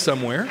read that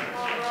somewhere.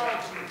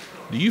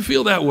 Do you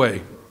feel that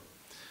way?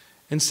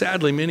 And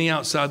sadly, many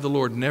outside the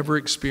Lord never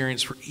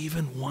experience for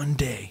even one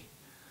day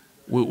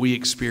what we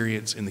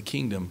experience in the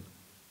kingdom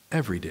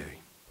every day.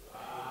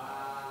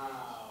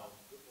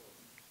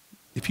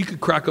 If you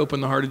could crack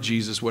open the heart of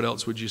Jesus, what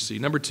else would you see?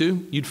 Number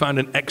two, you'd find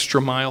an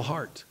extra mile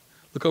heart.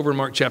 Look over in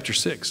Mark chapter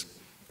 6.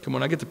 Come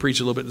on, I get to preach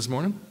a little bit this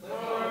morning.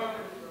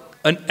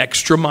 An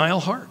extra mile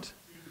heart.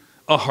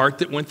 A heart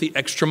that went the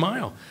extra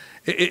mile.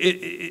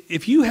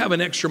 If you have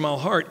an extra mile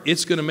heart,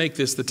 it's going to make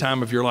this the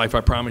time of your life,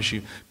 I promise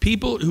you.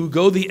 People who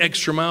go the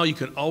extra mile, you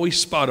can always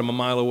spot them a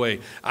mile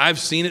away. I've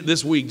seen it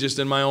this week just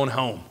in my own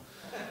home.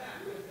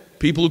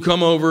 People who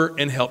come over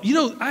and help. You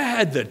know, I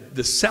had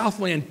the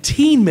Southland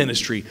Teen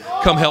Ministry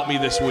come help me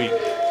this week.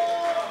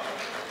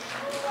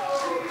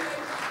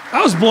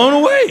 I was blown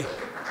away.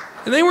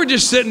 And they were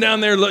just sitting down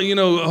there, you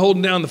know,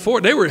 holding down the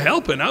fort. They were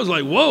helping. I was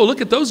like, whoa,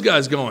 look at those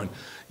guys going.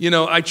 You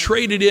know, I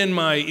traded in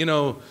my,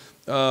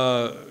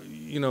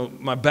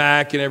 my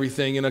back and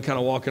everything, you know, kind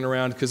of walking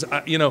around. Because,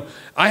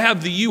 I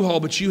have the U-Haul,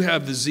 but you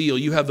have the zeal.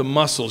 You have the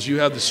muscles.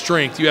 You have the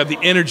strength. You have the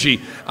energy.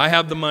 I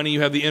have the money.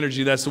 You have the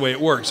energy. That's the way it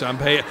works.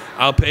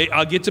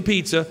 I'll get to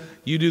pizza.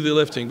 You do the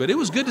lifting. But it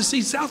was good to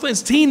see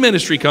Southland's teen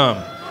ministry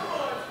come.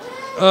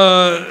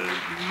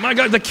 My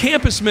God, the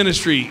campus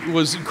ministry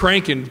was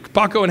cranking.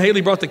 Paco and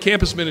Haley brought the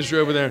campus ministry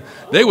over there.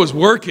 They was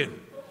working.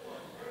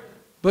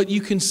 But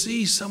you can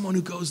see someone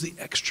who goes the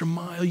extra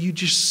mile. You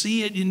just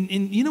see it. And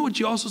you know what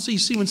you also see? You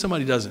see when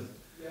somebody doesn't.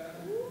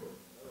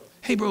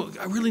 Hey, bro,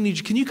 I really need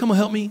you. Can you come and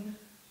help me?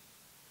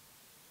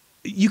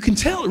 You can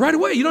tell right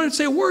away. You don't have to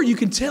say a word. You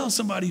can tell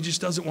somebody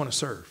just doesn't want to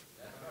serve.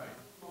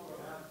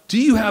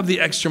 Do you have the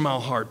extra mile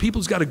heart?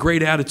 People's got a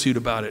great attitude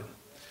about it.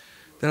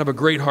 That have a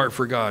great heart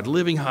for God,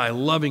 living high,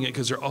 loving it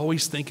because they're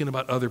always thinking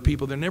about other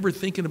people. They're never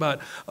thinking about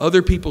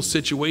other people's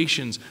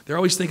situations. They're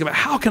always thinking about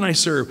how can I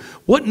serve?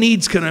 What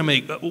needs can I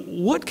make?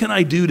 What can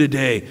I do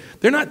today?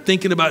 They're not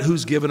thinking about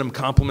who's giving them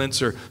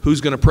compliments or who's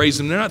going to praise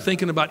them. They're not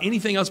thinking about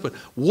anything else but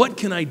what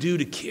can I do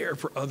to care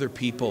for other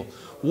people?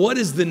 What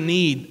is the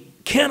need?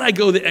 Can I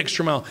go the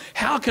extra mile?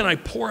 How can I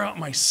pour out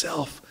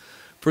myself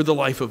for the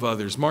life of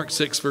others? Mark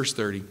 6, verse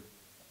 30.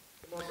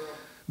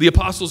 The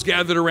apostles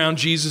gathered around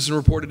Jesus and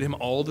reported to him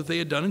all that they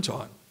had done and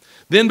taught.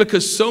 Then,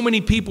 because so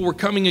many people were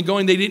coming and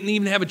going, they didn't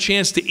even have a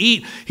chance to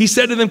eat. He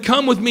said to them,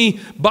 come with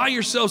me by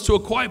yourselves to a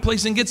quiet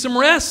place and get some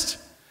rest.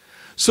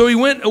 So they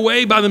went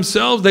away by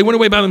themselves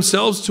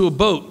to a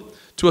boat,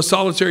 to a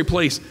solitary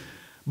place.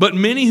 But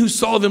many who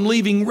saw them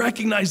leaving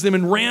recognized them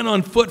and ran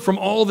on foot from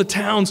all the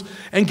towns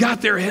and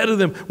got there ahead of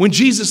them. When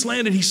Jesus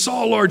landed, he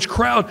saw a large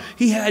crowd.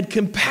 He had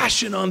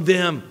compassion on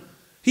them.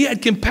 He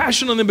had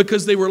compassion on them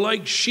because they were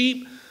like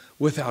sheep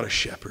without a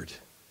shepherd.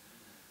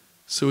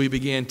 So he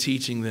began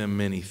teaching them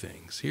many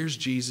things. Here's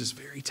Jesus,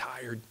 very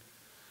tired.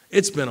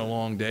 It's been a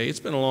long day.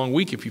 It's been a long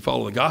week if you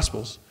follow the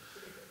Gospels.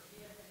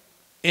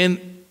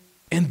 And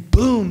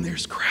boom,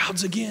 there's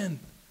crowds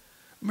again.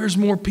 There's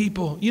more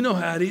people. You know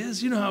how it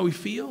is. You know how we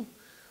feel.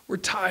 We're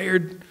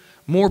tired.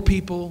 More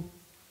people,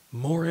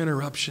 more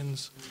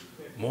interruptions,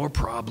 more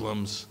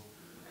problems,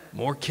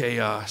 more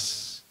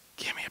chaos.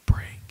 Give me a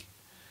break.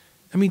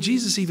 I mean,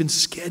 Jesus even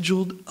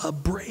scheduled a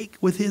break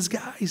with his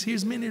guys.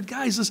 Here's many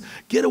guys. Let's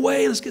get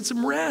away. Let's get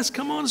some rest.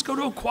 Come on, let's go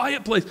to a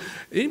quiet place.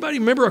 Anybody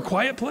remember a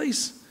quiet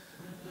place?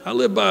 I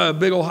live by a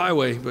big old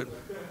highway, but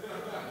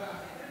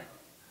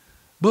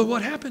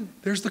what happened?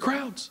 There's the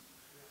crowds.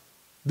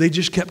 They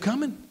just kept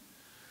coming.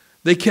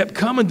 They kept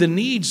coming. The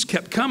needs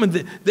kept coming.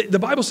 The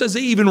Bible says they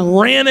even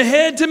ran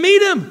ahead to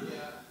meet him.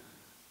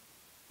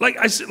 Like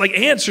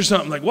ants or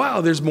something. Like, wow,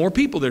 there's more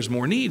people. There's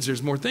more needs.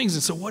 There's more things.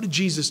 And so what did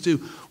Jesus do?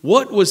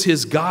 What was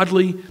his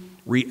godly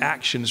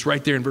reaction? It's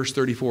right there in verse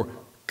 34.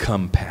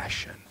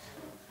 Compassion.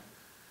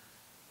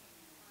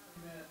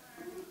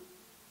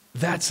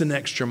 That's an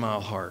extra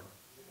mile heart.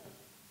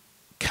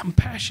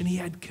 Compassion. He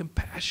had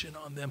compassion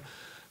on them,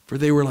 for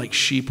they were like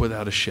sheep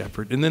without a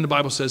shepherd. And then the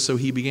Bible says, so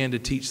he began to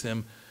teach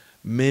them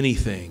many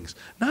things.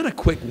 Not a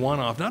quick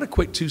one-off, not a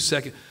quick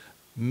 2-second,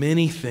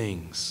 many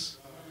things.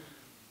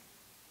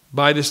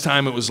 By this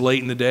time, it was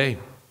late in the day.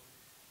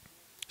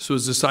 So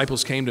his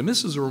disciples came to him.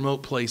 This is a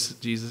remote place,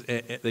 Jesus.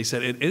 They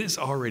said, it is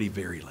already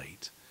very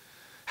late.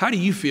 How do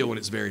you feel when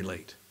it's very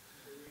late?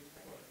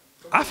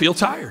 I feel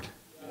tired.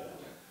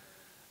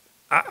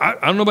 I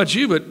don't know about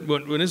you, but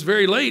when it's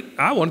very late,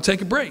 I want to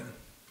take a break.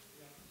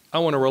 I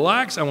want to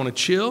relax. I want to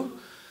chill.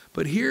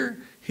 But here,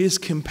 his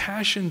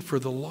compassion for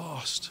the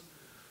lost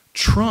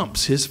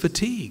trumps his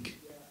fatigue.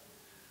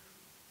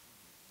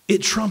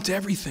 It trumped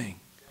everything.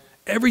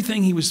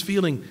 Everything he was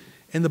feeling.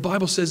 And the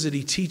Bible says that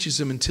he teaches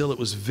them until it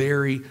was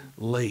very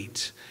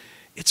late.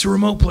 It's a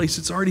remote place.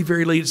 It's already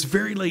very late. It's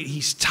very late.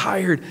 He's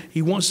tired.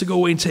 He wants to go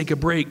away and take a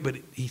break, but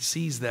he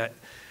sees that.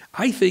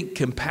 I think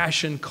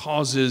compassion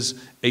causes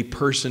a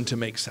person to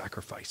make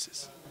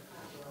sacrifices.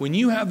 When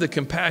you have the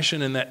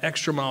compassion and that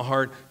extra mile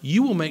heart,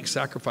 you will make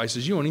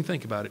sacrifices. You won't even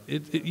think about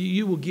it.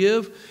 You will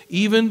give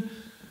even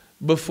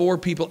before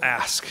people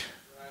ask.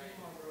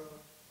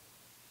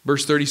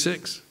 Verse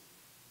 36.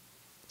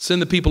 Send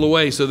the people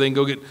away so they can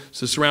go get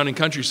the surrounding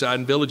countryside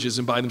and villages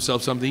and buy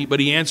themselves something to eat. But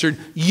he answered,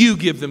 you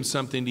give them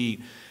something to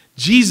eat.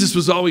 Jesus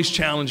was always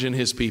challenging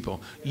his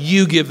people.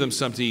 You give them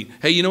something to eat.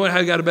 Hey, you know what?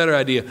 I got a better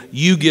idea.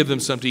 You give them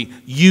something to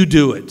eat. You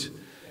do it.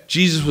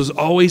 Jesus was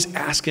always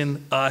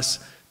asking us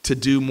to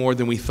do more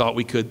than we thought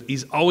we could.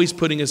 He's always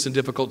putting us in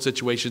difficult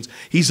situations.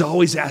 He's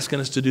always asking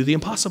us to do the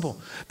impossible.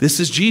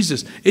 This is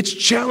Jesus. It's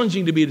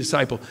challenging to be a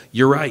disciple.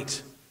 You're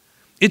right.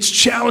 It's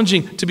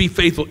challenging to be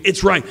faithful.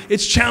 It's right.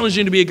 It's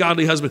challenging to be a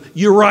godly husband.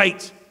 You're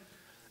right.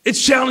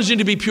 It's challenging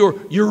to be pure.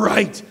 You're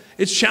right.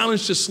 It's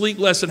challenging to sleep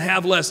less and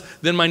have less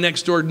than my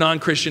next door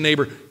non-Christian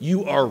neighbor.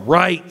 You are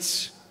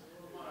right.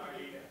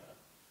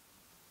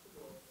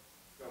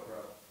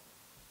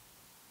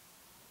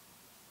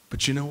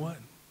 But you know what?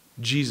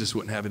 Jesus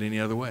wouldn't have it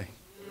any other way.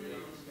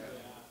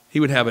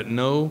 He would have it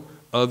no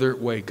other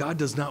way. God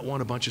does not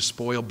want a bunch of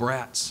spoiled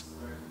brats.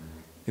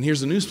 And here's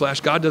the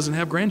newsflash. God doesn't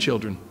have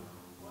grandchildren.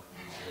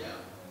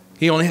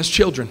 He only has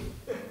children.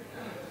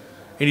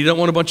 And he doesn't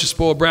want a bunch of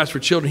spoiled brats for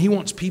children. He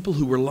wants people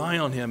who rely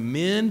on him,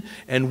 men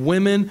and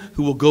women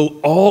who will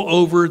go all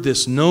over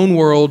this known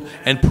world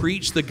and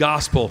preach the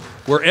gospel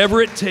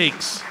wherever it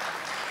takes.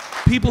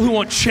 People who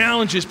want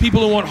challenges, people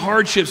who want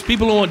hardships,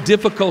 people who want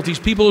difficulties,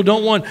 people who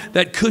don't want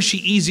that cushy,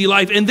 easy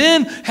life, and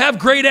then have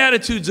great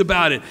attitudes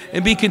about it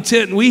and be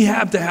content. And we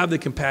have to have the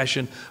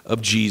compassion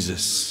of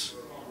Jesus.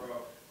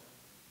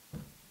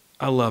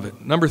 I love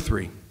it. Number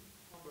 3,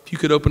 if you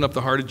could open up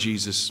the heart of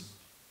Jesus.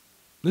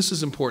 This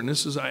is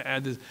important. I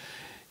add this.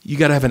 You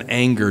got to have an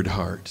angered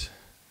heart.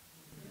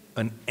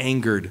 An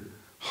angered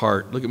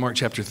heart. Look at Mark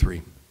chapter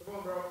 3.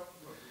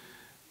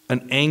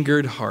 An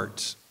angered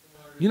heart.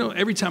 You know,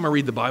 every time I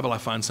read the Bible, I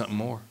find something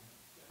more.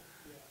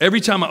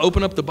 Every time I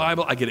open up the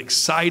Bible, I get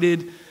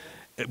excited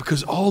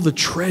because all the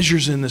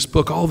treasures in this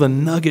book, all the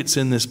nuggets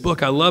in this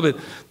book, I love it.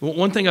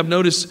 One thing I've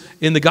noticed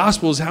in the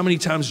gospel is how many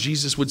times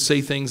Jesus would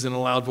say things in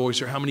a loud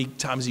voice or how many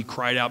times he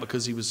cried out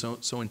because he was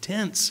so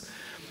intense.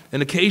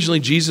 And occasionally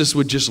Jesus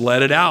would just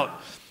let it out.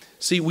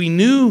 See, we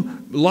knew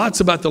lots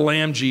about the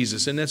Lamb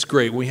Jesus, and that's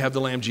great. We have the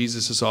Lamb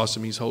Jesus. It's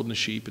awesome. He's holding the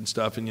sheep and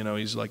stuff, and,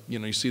 he's like,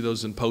 you see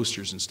those in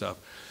posters and stuff.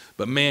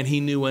 But, man, he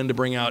knew when to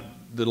bring out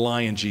the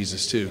Lion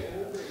Jesus, too.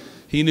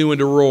 He knew when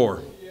to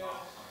roar.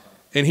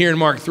 And here in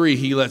Mark 3,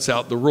 he lets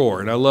out the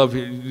roar. And I love,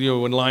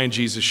 when Lion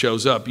Jesus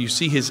shows up, you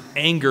see his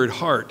angered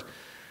heart.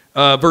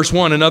 Verse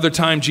 1, another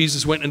time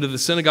Jesus went into the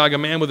synagogue. A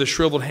man with a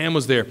shriveled hand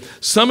was there.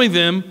 Some of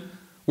them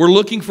were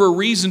looking for a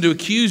reason to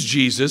accuse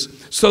Jesus,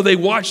 so they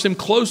watched him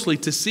closely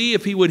to see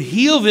if he would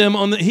heal him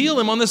on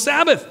the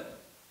Sabbath.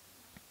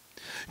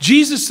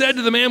 Jesus said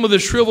to the man with the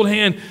shriveled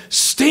hand,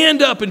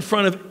 stand up in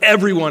front of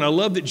everyone. I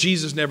love that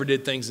Jesus never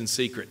did things in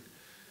secret.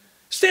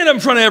 Stand up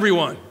in front of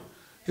everyone.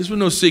 This was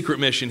no secret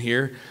mission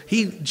here.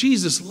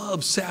 Jesus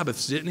loved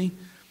Sabbaths, didn't he?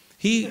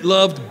 He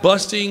loved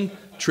busting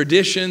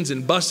traditions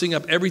and busting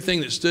up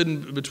everything that stood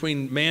in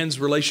between man's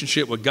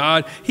relationship with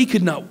God. He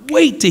could not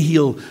wait to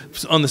heal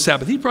on the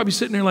Sabbath. He'd probably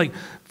sitting there like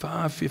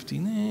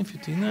 5:59,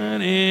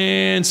 59,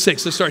 and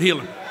 6. Let's start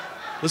healing.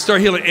 Let's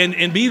start healing.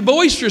 And be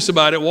boisterous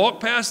about it.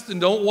 Walk past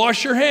and don't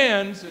wash your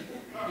hands.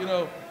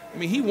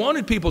 He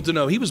wanted people to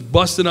know. He was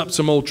busting up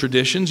some old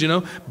traditions,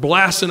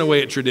 blasting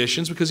away at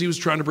traditions because he was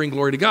trying to bring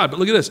glory to God. But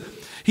look at this.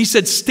 He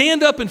said,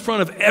 stand up in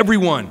front of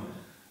everyone.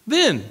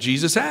 Then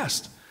Jesus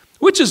asked,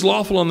 which is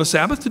lawful on the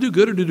Sabbath, to do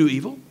good or to do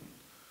evil?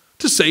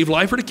 To save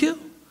life or to kill?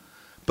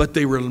 But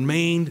they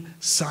remained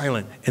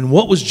silent. And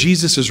what was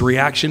Jesus'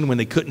 reaction when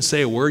they couldn't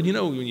say a word?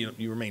 When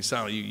you remain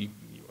silent,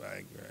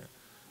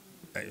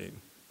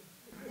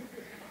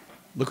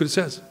 look what it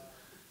says.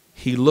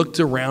 He looked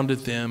around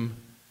at them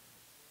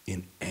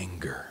in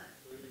anger.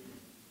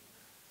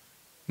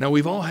 Now,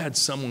 we've all had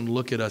someone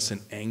look at us in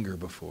anger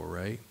before,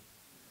 right?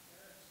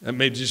 That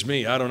may be just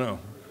me. I don't know.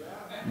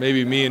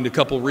 Maybe me and a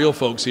couple real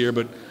folks here,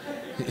 but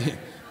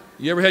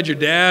you ever had your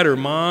dad or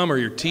mom or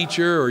your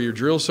teacher or your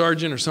drill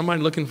sergeant or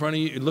somebody look in front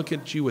of you, look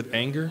at you with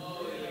anger?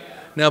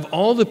 Now, of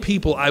all the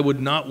people I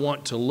would not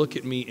want to look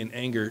at me in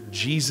anger,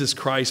 Jesus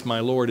Christ, my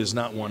Lord, is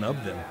not one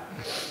of them.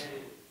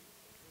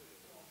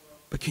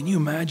 But can you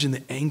imagine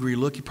the angry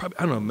look? You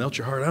probably, melt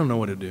your heart. I don't know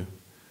what to do.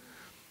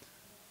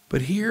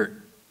 But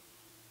here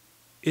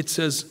it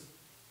says,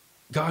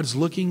 God's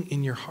looking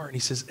in your heart and he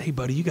says, hey,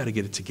 buddy, you got to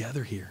get it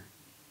together here.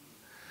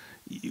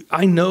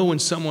 I know when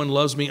someone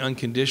loves me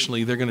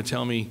unconditionally, they're going to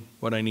tell me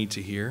what I need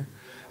to hear.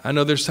 I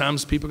know there's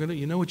times people are going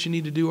to, you know what you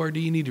need to do, RD?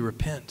 You need to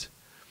repent.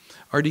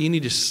 RD, you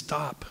need to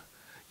stop.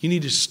 You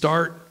need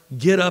to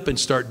get up and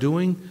start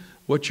doing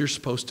what you're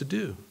supposed to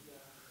do.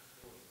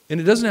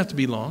 And it doesn't have to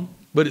be long,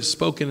 but it's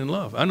spoken in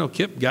love. I know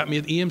Kip got me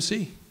at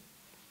EMC.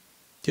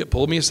 Kip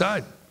pulled me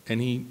aside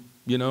and he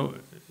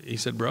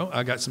said, bro,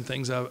 I got some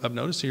things I've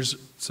noticed. Here's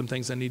some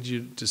things I need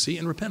you to see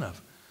and repent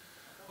of.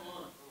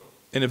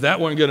 And if that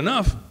weren't good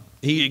enough,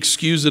 he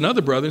excused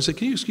another brother and said,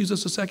 can you excuse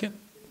us a second?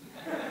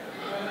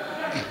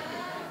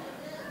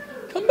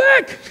 Come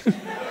back.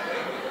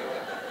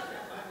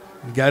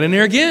 Got in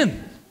there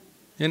again.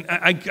 And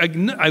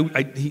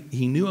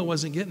he knew I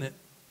wasn't getting it.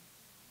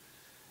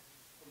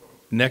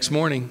 Next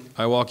morning,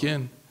 I walk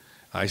in.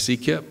 I see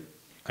Kip.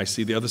 I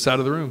see the other side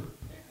of the room.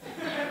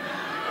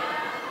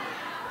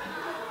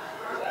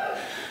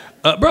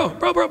 Bro.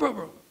 Come on.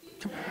 Bro.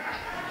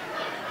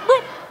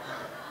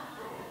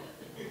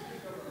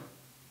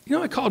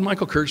 I called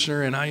Michael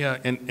Kirchner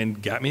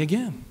and got me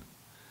again.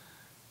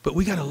 But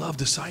we got to love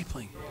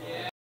discipling.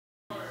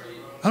 I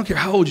don't care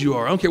how old you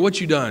are. I don't care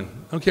what you've done.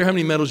 I don't care how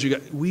many medals you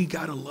got. We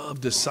got to love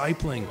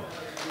discipling.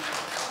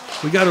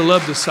 We got to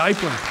love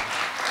discipling.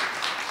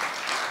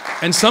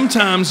 And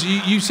sometimes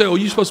you say,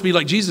 you're supposed to be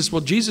like Jesus. Well,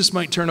 Jesus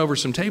might turn over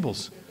some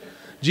tables.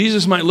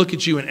 Jesus might look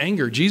at you in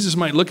anger. Jesus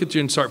might look at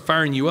you and start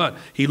firing you up.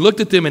 He looked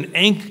at them in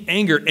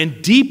anger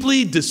and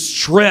deeply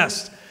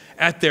distressed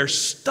at their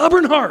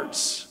stubborn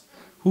hearts.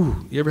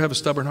 Ooh, you ever have a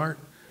stubborn heart?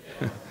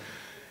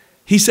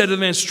 He said to the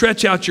man,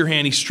 stretch out your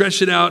hand. He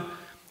stretched it out,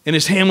 and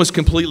his hand was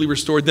completely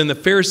restored. Then the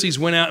Pharisees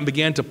went out and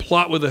began to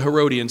plot with the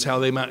Herodians how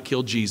they might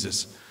kill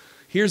Jesus.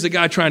 Here's a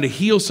guy trying to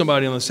heal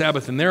somebody on the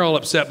Sabbath, and they're all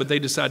upset, but they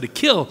decide to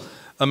kill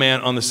a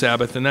man on the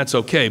Sabbath, and that's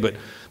okay. But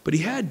he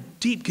had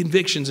deep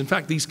convictions. In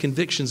fact, these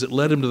convictions that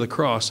led him to the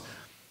cross.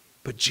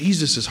 But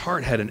Jesus'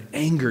 heart had an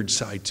angered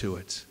side to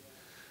it.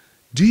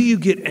 Do you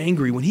get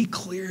angry when he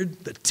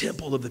cleared the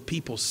temple of the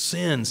people's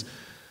sins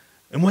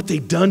and what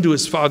they'd done to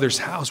his Father's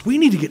house? We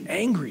need to get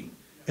angry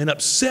and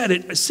upset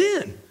at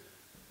sin.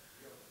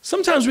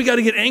 Sometimes we got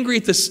to get angry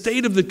at the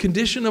state of the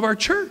condition of our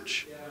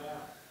church.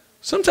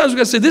 Sometimes we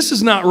got to say, this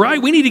is not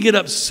right. We need to get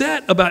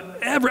upset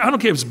about I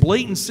don't care if it's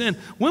blatant sin.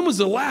 When was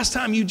the last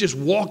time you just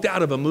walked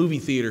out of a movie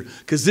theater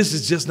because this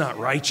is just not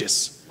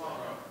righteous?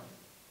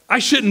 I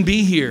shouldn't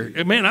be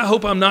here. Man, I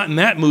hope I'm not in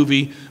that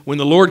movie when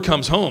the Lord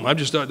comes home.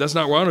 That's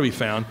not where I want to be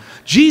found.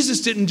 Jesus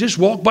didn't just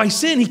walk by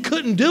sin. He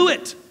couldn't do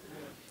it.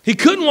 He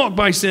couldn't walk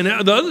by sin.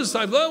 The other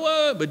side,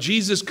 but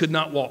Jesus could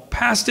not walk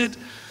past it,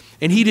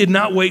 and he did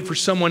not wait for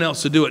someone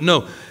else to do it.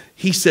 No,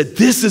 he said,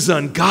 this is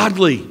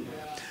ungodly.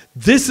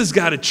 This has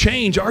got to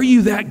change. Are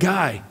you that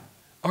guy?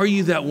 Are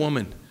you that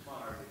woman?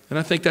 And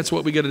I think that's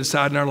what we got to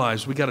decide in our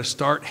lives. We got to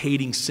start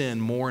hating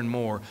sin more and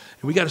more.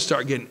 And we got to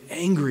start getting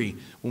angry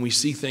when we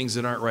see things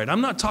that aren't right.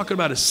 I'm not talking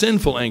about a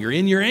sinful anger.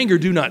 In your anger,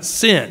 do not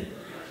sin.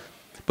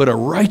 But a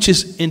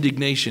righteous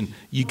indignation.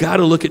 You got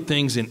to look at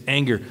things in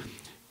anger.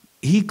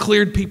 He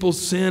cleared people's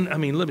sin. I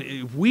mean,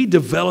 if we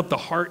develop the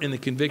heart and the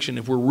conviction,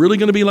 if we're really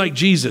going to be like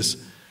Jesus,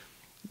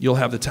 you'll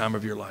have the time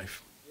of your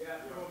life.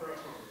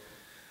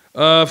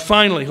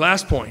 Finally,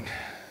 last point.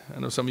 I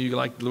know some of you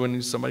like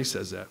when somebody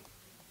says that.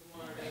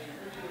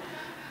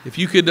 If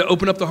you could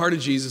open up the heart of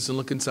Jesus and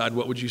look inside,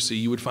 what would you see?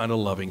 You would find a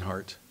loving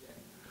heart.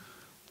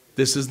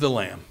 This is the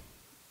Lamb.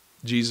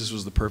 Jesus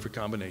was the perfect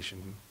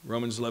combination.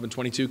 Romans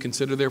 11:22,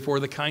 consider therefore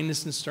the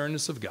kindness and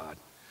sternness of God.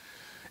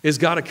 Is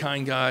God a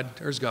kind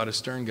God or is God a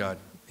stern God?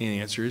 And the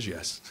answer is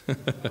yes.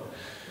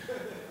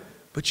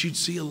 But you'd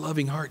see a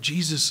loving heart.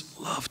 Jesus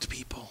loved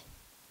people.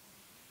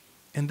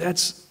 And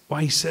that's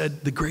why he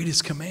said the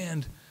greatest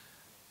command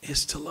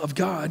is to love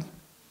God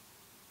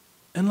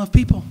and love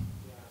people.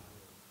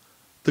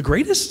 The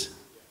greatest?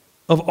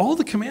 Of all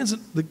the commands,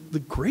 the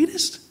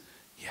greatest?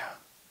 Yeah.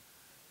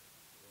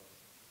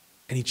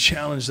 And he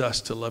challenged us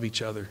to love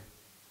each other.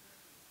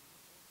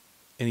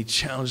 And he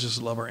challenged us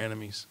to love our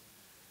enemies.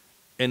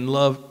 And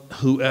love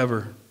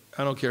whoever.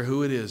 I don't care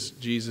who it is.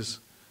 Jesus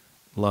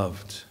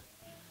loved.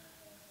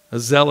 A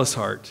zealous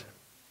heart,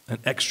 an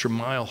extra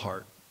mile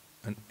heart,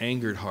 an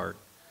angered heart,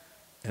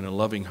 and a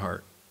loving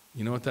heart.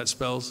 You know what that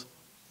spells?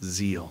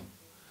 Zeal.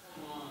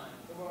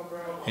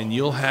 And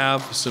you'll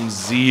have some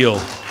zeal.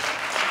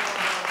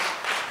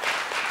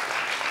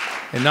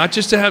 And not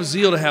just to have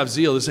zeal.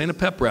 This ain't a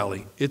pep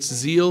rally. It's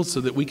zeal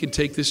so that we can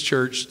take this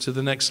church to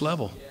the next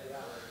level.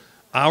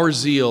 Our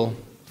zeal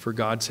for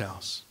God's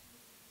house.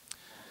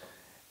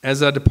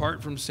 As I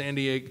depart from San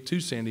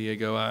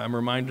Diego, I'm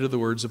reminded of the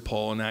words of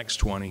Paul in Acts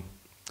 20.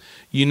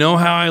 You know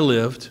how I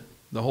lived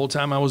the whole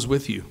time I was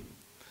with you,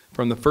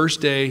 from the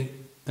first day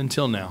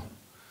until now.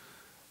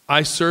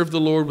 I served the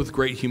Lord with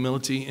great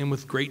humility and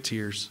with great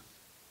tears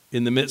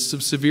in the midst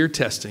of severe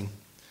testing.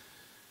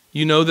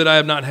 You know that I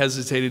have not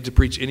hesitated to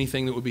preach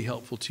anything that would be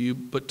helpful to you,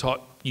 but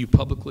taught you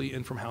publicly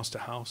and from house to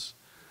house.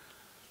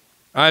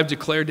 I have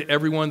declared to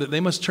everyone that they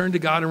must turn to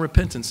God in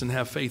repentance and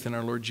have faith in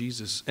our Lord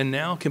Jesus. And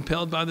now,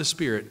 compelled by the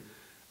Spirit,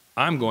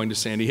 I'm going to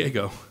San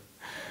Diego,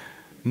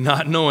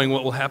 not knowing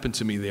what will happen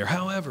to me there.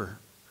 However,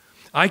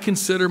 I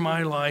consider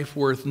my life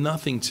worth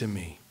nothing to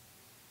me.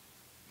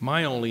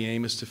 My only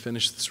aim is to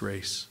finish this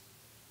race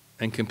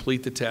and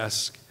complete the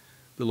task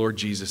the Lord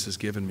Jesus has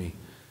given me.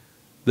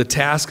 The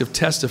task of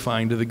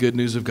testifying to the good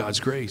news of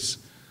God's grace.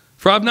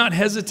 For I've not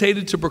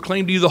hesitated to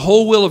proclaim to you the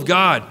whole will of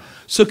God.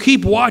 So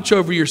keep watch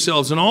over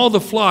yourselves and all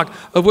the flock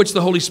of which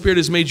the Holy Spirit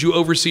has made you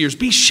overseers.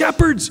 Be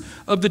shepherds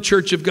of the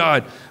church of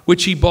God,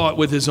 which he bought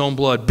with his own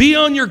blood. Be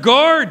on your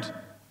guard.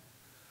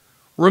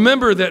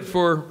 Remember that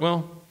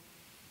for,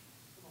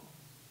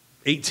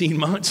 18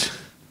 months,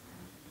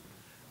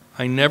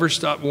 I never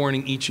stopped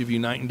warning each of you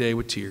night and day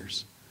with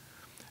tears.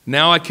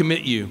 Now I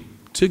commit you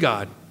to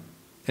God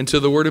and to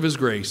the word of his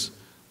grace,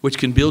 which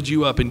can build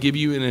you up and give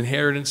you an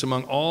inheritance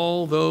among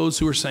all those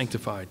who are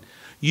sanctified.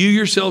 You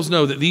yourselves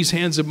know that these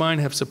hands of mine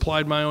have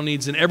supplied my own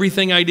needs. In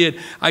everything I did,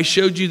 I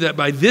showed you that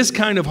by this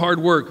kind of hard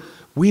work,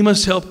 we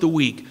must help the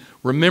weak,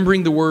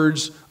 remembering the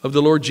words of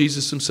the Lord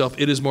Jesus himself.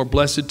 It is more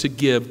blessed to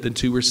give than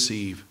to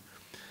receive.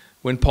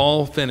 When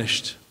Paul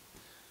finished,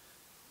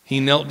 he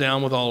knelt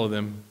down with all of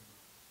them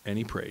and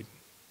he prayed.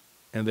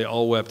 And they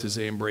all wept as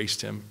they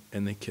embraced him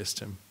and they kissed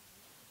him.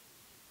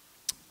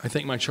 I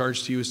think my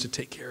charge to you is to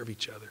take care of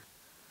each other.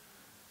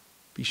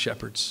 Be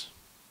shepherds.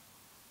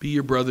 Be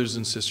your brothers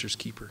and sisters'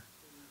 keeper.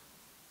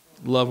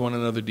 Love one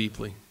another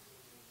deeply.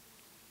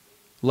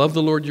 Love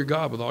the Lord your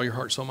God with all your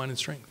heart, soul, mind, and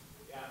strength.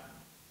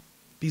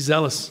 Be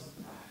zealous.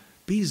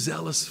 Be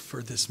zealous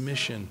for this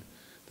mission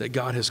that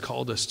God has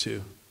called us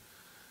to.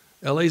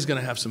 LA is going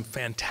to have some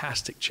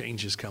fantastic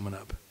changes coming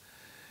up.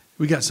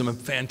 We got some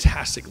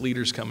fantastic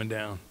leaders coming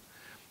down.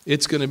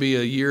 It's going to be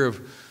a year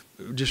of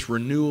just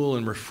renewal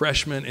and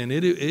refreshment, and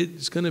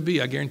it's going to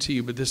be, I guarantee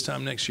you, but this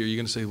time next year, you're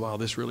going to say, wow,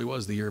 this really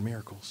was the year of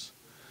miracles.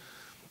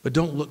 But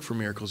don't look for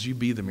miracles. You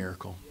be the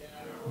miracle.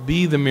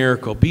 Be the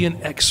miracle. Be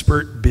an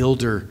expert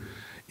builder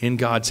in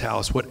God's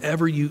house.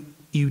 Whatever you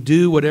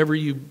do, whatever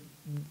you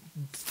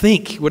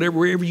think,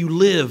 wherever you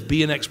live,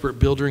 be an expert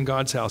builder in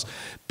God's house.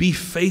 Be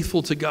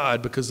faithful to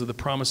God because of the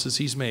promises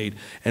he's made.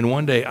 And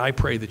one day, I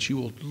pray that you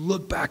will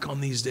look back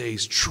on these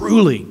days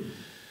truly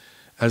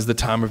as the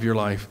time of your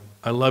life.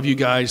 I love you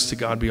guys. To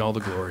God be all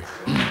the glory.